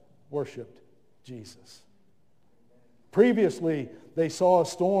disciples worshiped Jesus? Previously, they saw a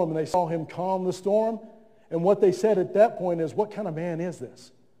storm and they saw him calm the storm. And what they said at that point is, what kind of man is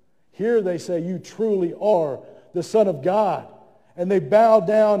this? Here they say, you truly are the Son of God. And they bowed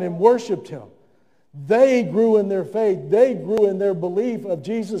down and worshiped him. They grew in their faith. They grew in their belief of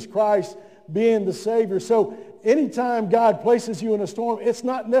Jesus Christ being the Savior. So anytime God places you in a storm, it's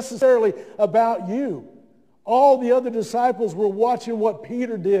not necessarily about you. All the other disciples were watching what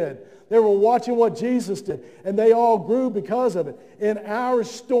Peter did. They were watching what Jesus did. And they all grew because of it. In our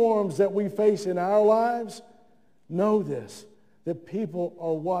storms that we face in our lives, know this, that people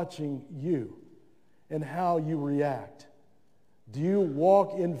are watching you and how you react. Do you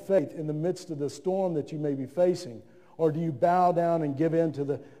walk in faith in the midst of the storm that you may be facing? Or do you bow down and give in to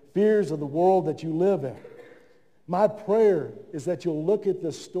the fears of the world that you live in? My prayer is that you'll look at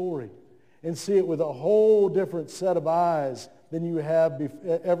this story and see it with a whole different set of eyes than you have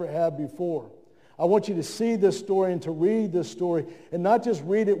ever had before. I want you to see this story and to read this story, and not just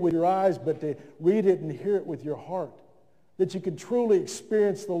read it with your eyes, but to read it and hear it with your heart, that you can truly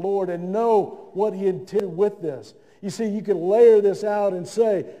experience the Lord and know what he intended with this. You see, you can layer this out and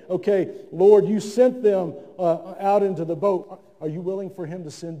say, okay, Lord, you sent them out into the boat. Are you willing for him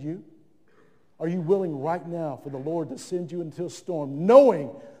to send you? Are you willing right now for the Lord to send you into a storm,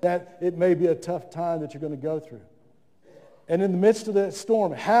 knowing that it may be a tough time that you're going to go through? And in the midst of that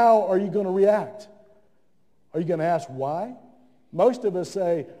storm, how are you going to react? Are you going to ask why? Most of us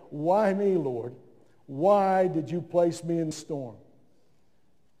say, why me, Lord? Why did you place me in the storm?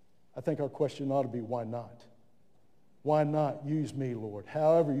 I think our question ought to be, why not? Why not use me, Lord,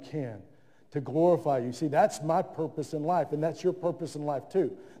 however you can to glorify you? See, that's my purpose in life, and that's your purpose in life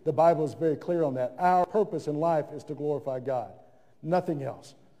too. The Bible is very clear on that. Our purpose in life is to glorify God, nothing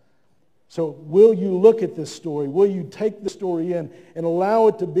else. So will you look at this story? Will you take the story in and allow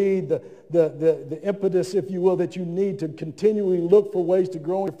it to be the impetus, if you will, that you need to continually look for ways to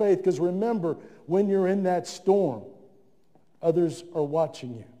grow in your faith? Because remember, when you're in that storm, others are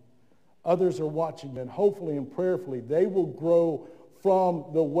watching you. Others are watching you, and hopefully and prayerfully they will grow from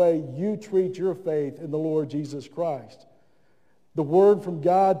the way you treat your faith in the Lord Jesus Christ. The word from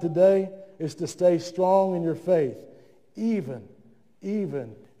God today is to stay strong in your faith, even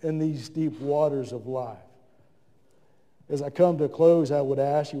in these deep waters of life. As I come to a close, I would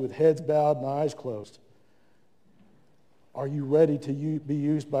ask you, with heads bowed and eyes closed, are you ready to be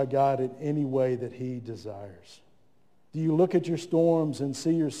used by God in any way that he desires? Do you look at your storms and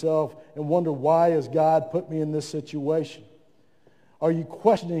see yourself and wonder, why has God put me in this situation? Are you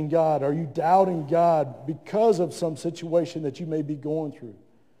questioning God? Are you doubting God because of some situation that you may be going through?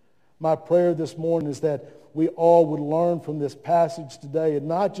 My prayer this morning is that we all would learn from this passage today and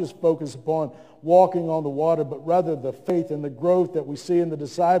not just focus upon walking on the water, but rather the faith and the growth that we see in the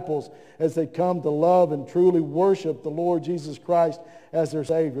disciples as they come to love and truly worship the Lord Jesus Christ as their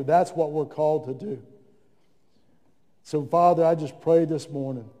Savior. That's what we're called to do. So, Father, I just pray this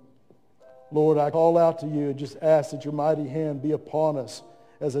morning, Lord, I call out to you and just ask that your mighty hand be upon us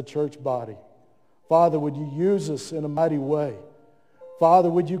as a church body. Father, would you use us in a mighty way? Father,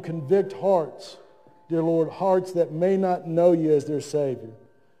 would you convict hearts, dear Lord, hearts that may not know you as their Savior.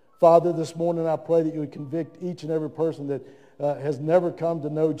 Father, this morning I pray that you would convict each and every person that has never come to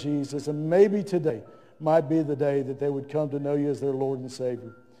know Jesus, and maybe today might be the day that they would come to know you as their Lord and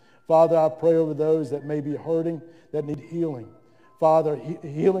Savior. Father, I pray over those that may be hurting, that need healing. Father,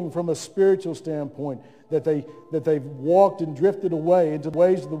 healing from a spiritual standpoint, that they've walked and drifted away into the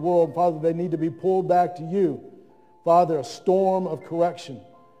ways of the world. Father, they need to be pulled back to you. Father, a storm of correction.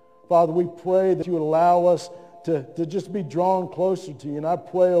 Father, we pray that you would allow us to just be drawn closer to you. And I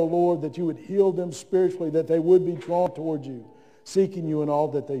pray, oh Lord, that you would heal them spiritually, that they would be drawn toward you, seeking you in all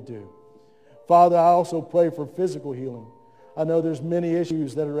that they do. Father, I also pray for physical healing. I know there's many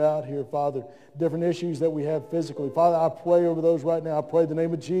issues that are out here, Father, different issues that we have physically. Father, I pray over those right now. I pray in the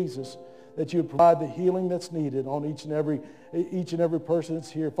name of Jesus that you would provide the healing that's needed on each and every person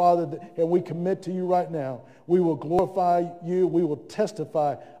that's here. Father, and we commit to you right now. We will glorify you. We will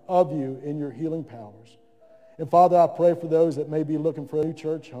testify of you in your healing powers. And Father, I pray for those that may be looking for a new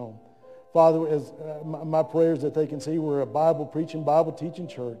church home. Father, as my prayer is that they can see we're a Bible-preaching, Bible-teaching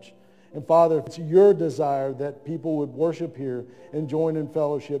church. And Father, if it's your desire that people would worship here and join in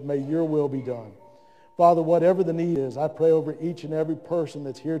fellowship, may your will be done. Father, whatever the need is, I pray over each and every person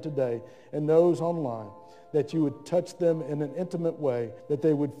that's here today and those online, that you would touch them in an intimate way, that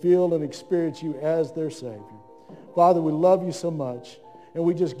they would feel and experience you as their Savior. Father, we love you so much, and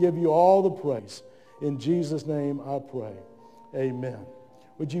we just give you all the praise. In Jesus' name I pray. Amen.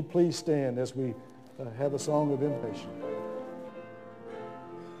 Would you please stand as we have a song of invitation?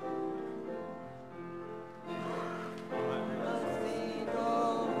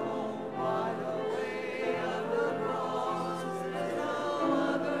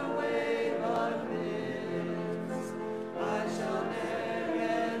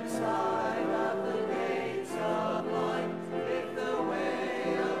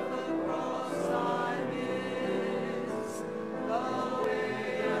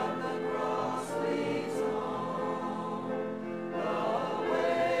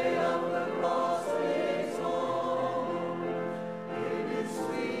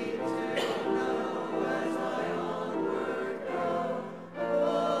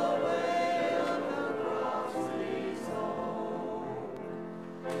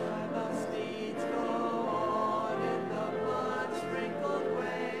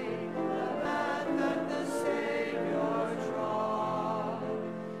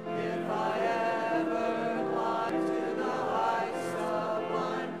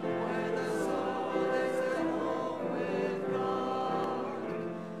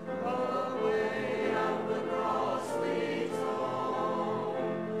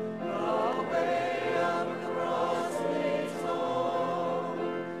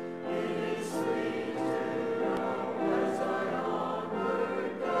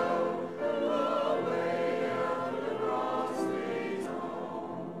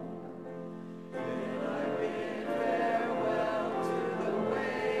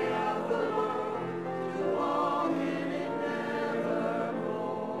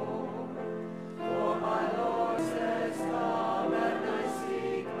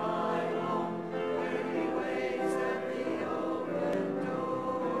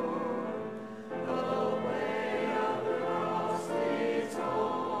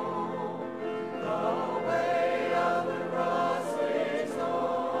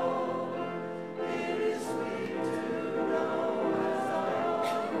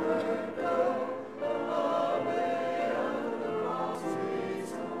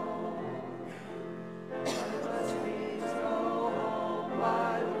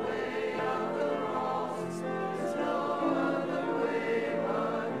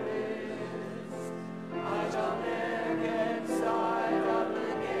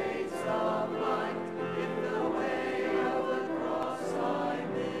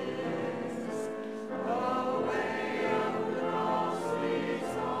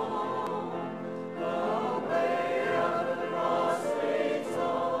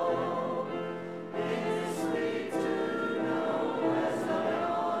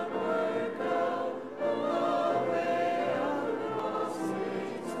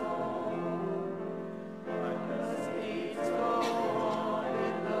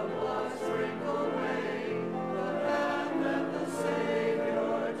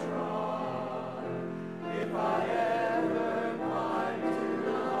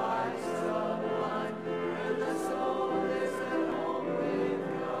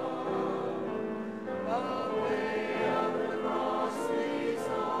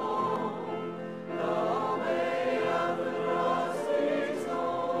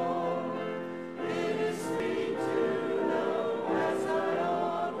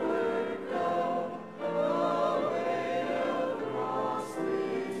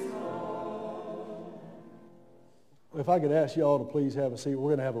 If I could ask you all to please have a seat. We're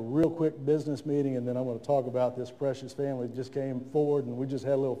going to have a real quick business meeting, and then I'm going to talk about this precious family that just came forward, and we just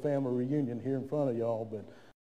had a little family reunion here in front of y'all. But